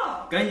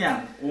要。跟你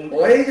讲，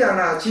我跟你讲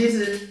啦，其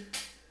实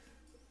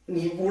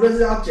你无论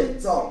是要减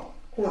重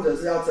或者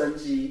是要增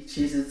肌，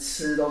其实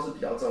吃都是比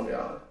较重要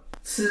的。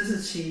吃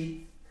是7，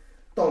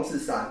动是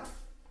3，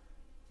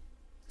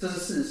这是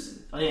事实。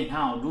而且你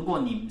看哦，如果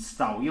你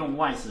少用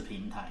外食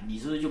平台，你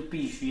是不是就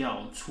必须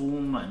要出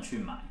门去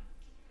买？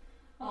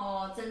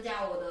哦，增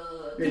加我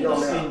的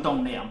运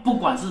动量，不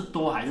管是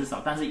多还是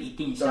少，但是一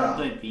定相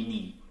对比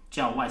你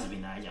叫外食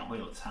平台来讲会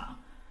有差。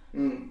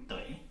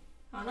对。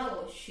好，那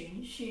我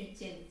循序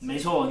渐进。没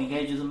错，你可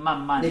以就是慢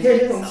慢。你可以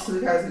先从吃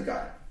开始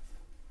改。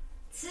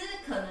吃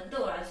可能对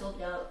我来说比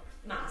较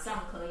马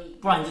上可以。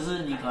不然就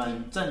是你可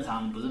能正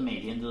常不是每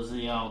天都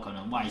是要可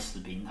能外食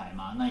平台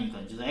嘛？那你可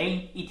能就是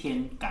一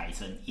天改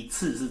成1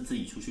次是自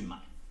己出去买，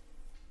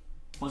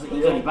或是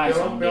1个礼拜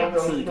从2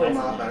次改成。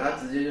麻烦，他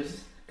直接就是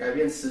改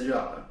变吃就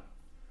好了，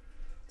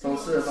从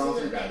吃的方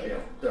式改变，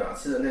对啊，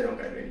吃的内容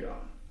改变就好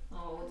了。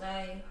哦，我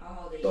再好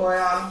好的对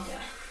啊，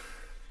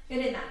有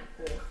点难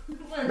过。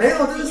没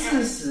有，这是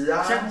事实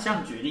啊。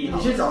像举例，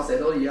你去找谁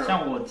都一样。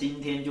像我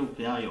今天就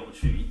比较有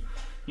趣。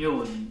因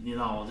为你知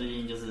道我最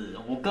近就是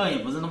我个人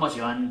也不是那么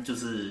喜欢就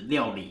是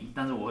料理，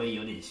但是我会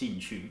有点兴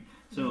趣，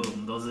所以我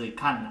们都是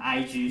看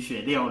IG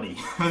学料理。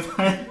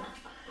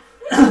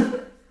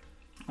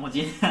我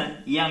今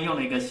天一样用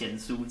了一个咸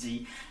酥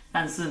鸡，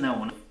但是呢，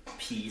我的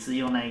皮是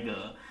用那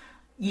个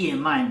燕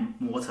麦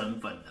磨成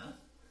粉的。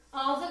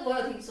哦，这个我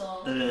有听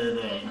说。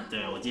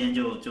对，我今天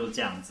就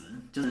这样子，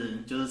就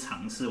是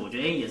尝试，我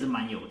觉得也是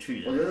蛮有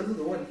趣的。我觉得这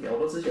个问题啊，我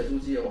都吃咸酥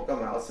鸡了，我干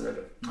嘛要吃那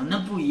个？那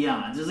不一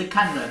样啊，就是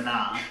看人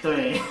啦，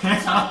对。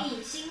创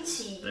意新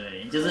奇。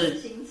对，就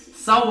是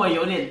稍微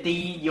有点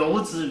低，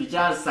油脂比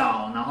较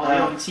少，然后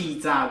用气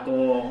炸锅。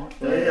我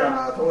跟你讲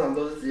啊，通常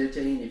都是直接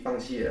建议你放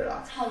弃了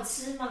啦。好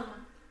吃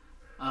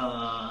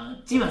吗？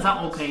基本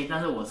上 OK， 但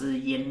是我是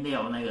腌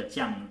料那个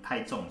酱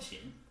太重咸，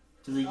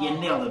就是腌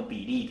料的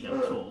比例调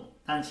错。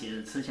但其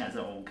实吃起来是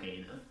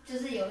OK 的，就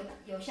是有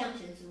像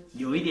咸酥鸡，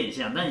有一点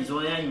像。但你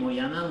说要一模一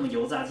样，那种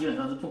油炸基本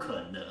上是不可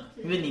能的，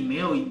因为你没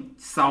有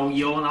少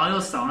油，然后又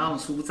少那种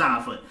粗炸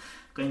粉。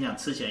跟你讲，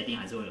吃起来一定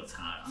还是会有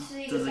差啦。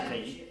这是可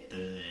以，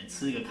对，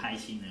吃一个开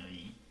心而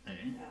已。对。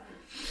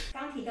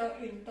刚提到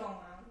运动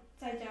啊，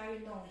在家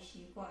运动的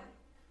习惯，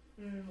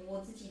我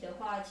自己的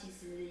话，其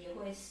实也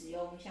会使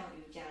用像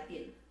瑜伽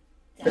垫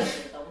这样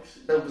的东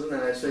西。那不是拿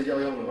来睡觉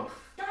用的吗？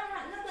当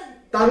然，那个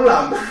当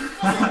然嘛，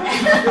当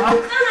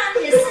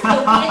然也是有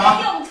别的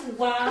用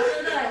途啊，对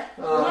不对？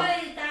我会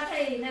搭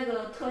配那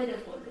个推的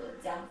滚轮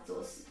这样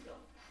做使用。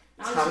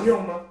常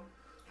用吗？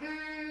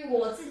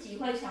我自己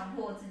会强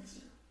迫自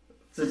己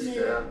怎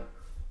样？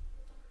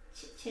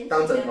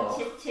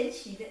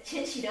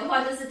前期的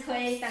话就是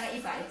推大概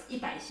100下。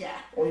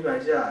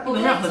100下。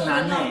100下很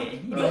难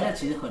100下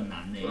其实很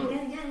难你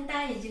看，大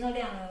家眼睛都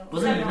亮了。不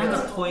是你那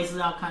个推是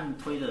要看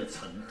推的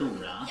程度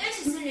啦。因为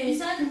其实女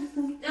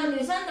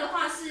生的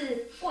话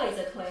是跪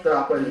着推。对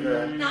啊，跪着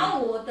推。然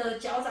后我的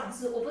脚掌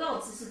是，我不知道我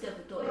姿势对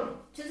不对，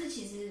就是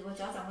其实我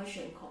脚掌会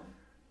悬空，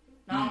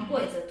然后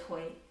跪着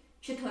推。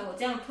去推，我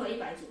这样推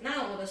100组，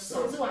那我的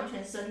手是完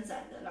全伸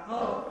展的，然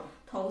后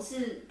头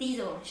是低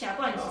着往下，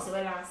不然其实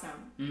会拉伤。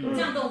这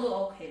样动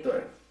作 OK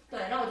的。对，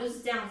那我就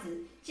是这样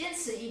子坚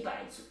持100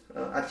组。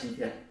几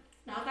天？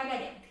然后大概2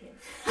天。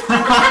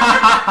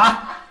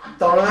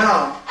懂了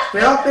没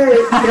有？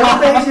不要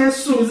被一些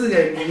数字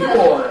给迷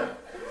惑了，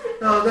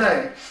对不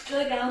对？就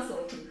是刚刚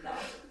所提到的。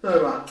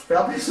对吧？不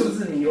要被数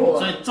字迷惑。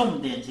所以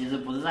重点其实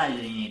不是在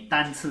于你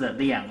单次的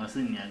量，而是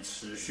你的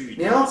持续。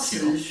你要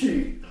持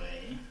续。对。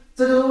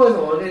这就是为什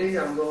么我跟你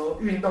讲说，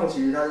运动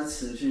其实它是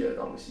持续的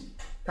东西，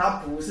它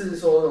不是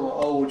说什么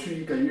我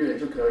去1个月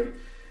就可以，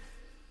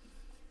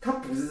它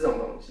不是这种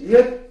东西，因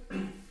为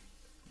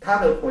它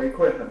的回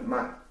馈很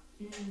慢，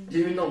其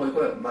实运动回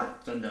馈很慢，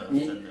真的。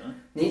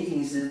你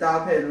饮食搭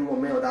配如果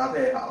没有搭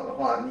配好的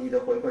话，你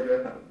的回馈就会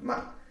很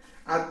慢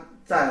啊。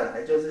再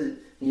来就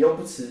是你又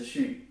不持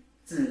续，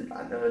自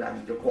然而然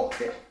你就挂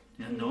掉，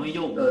很容易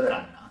就无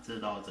感啊，这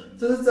倒真的。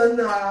这是真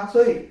的啊，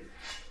所以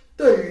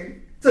对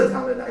于正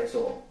常人来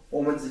说，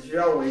我们只需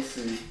要维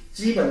持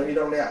基本的运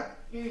动量，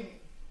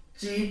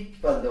基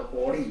本的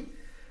活力，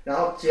然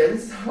后减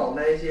少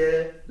那一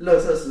些垃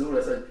圾食物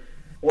的摄取。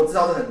我知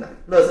道这很难，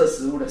垃圾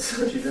食物的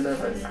摄取真的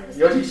很难，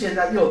尤其现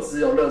在又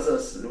只有垃圾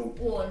食物。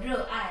我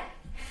热爱，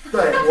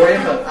对，我也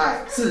很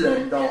爱，是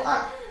人都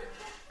爱，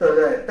对不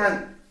对？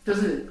但就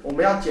是我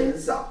们要减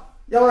少，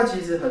要不然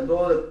其实很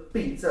多的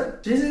病症，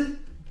其实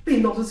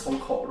病都是从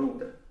口入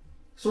的，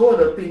所有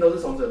的病都是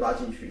从嘴巴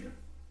进去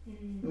的，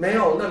没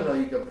有任何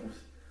一个不是。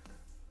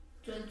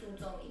就是注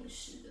重饮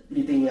食的，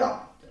一定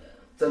要，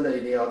真的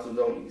一定要注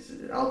重饮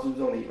食，然后注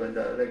重你们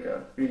的那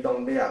个运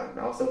动量，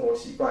然后生活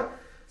习惯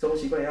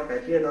也要改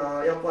变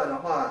啊，要不然的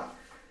话，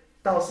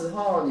到时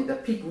候你的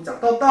屁股长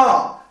痘痘，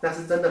那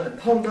是真的很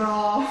痛的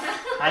哦。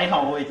还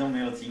好我也都没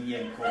有经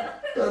验过，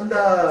真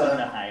的。真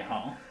的还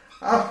好。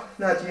好，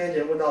那今天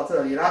节目到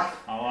这里啦。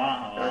好啊，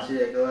好啊。那谢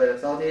谢各位的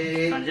收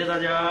听，感谢大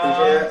家，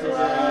谢谢，谢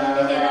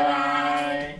谢，拜拜。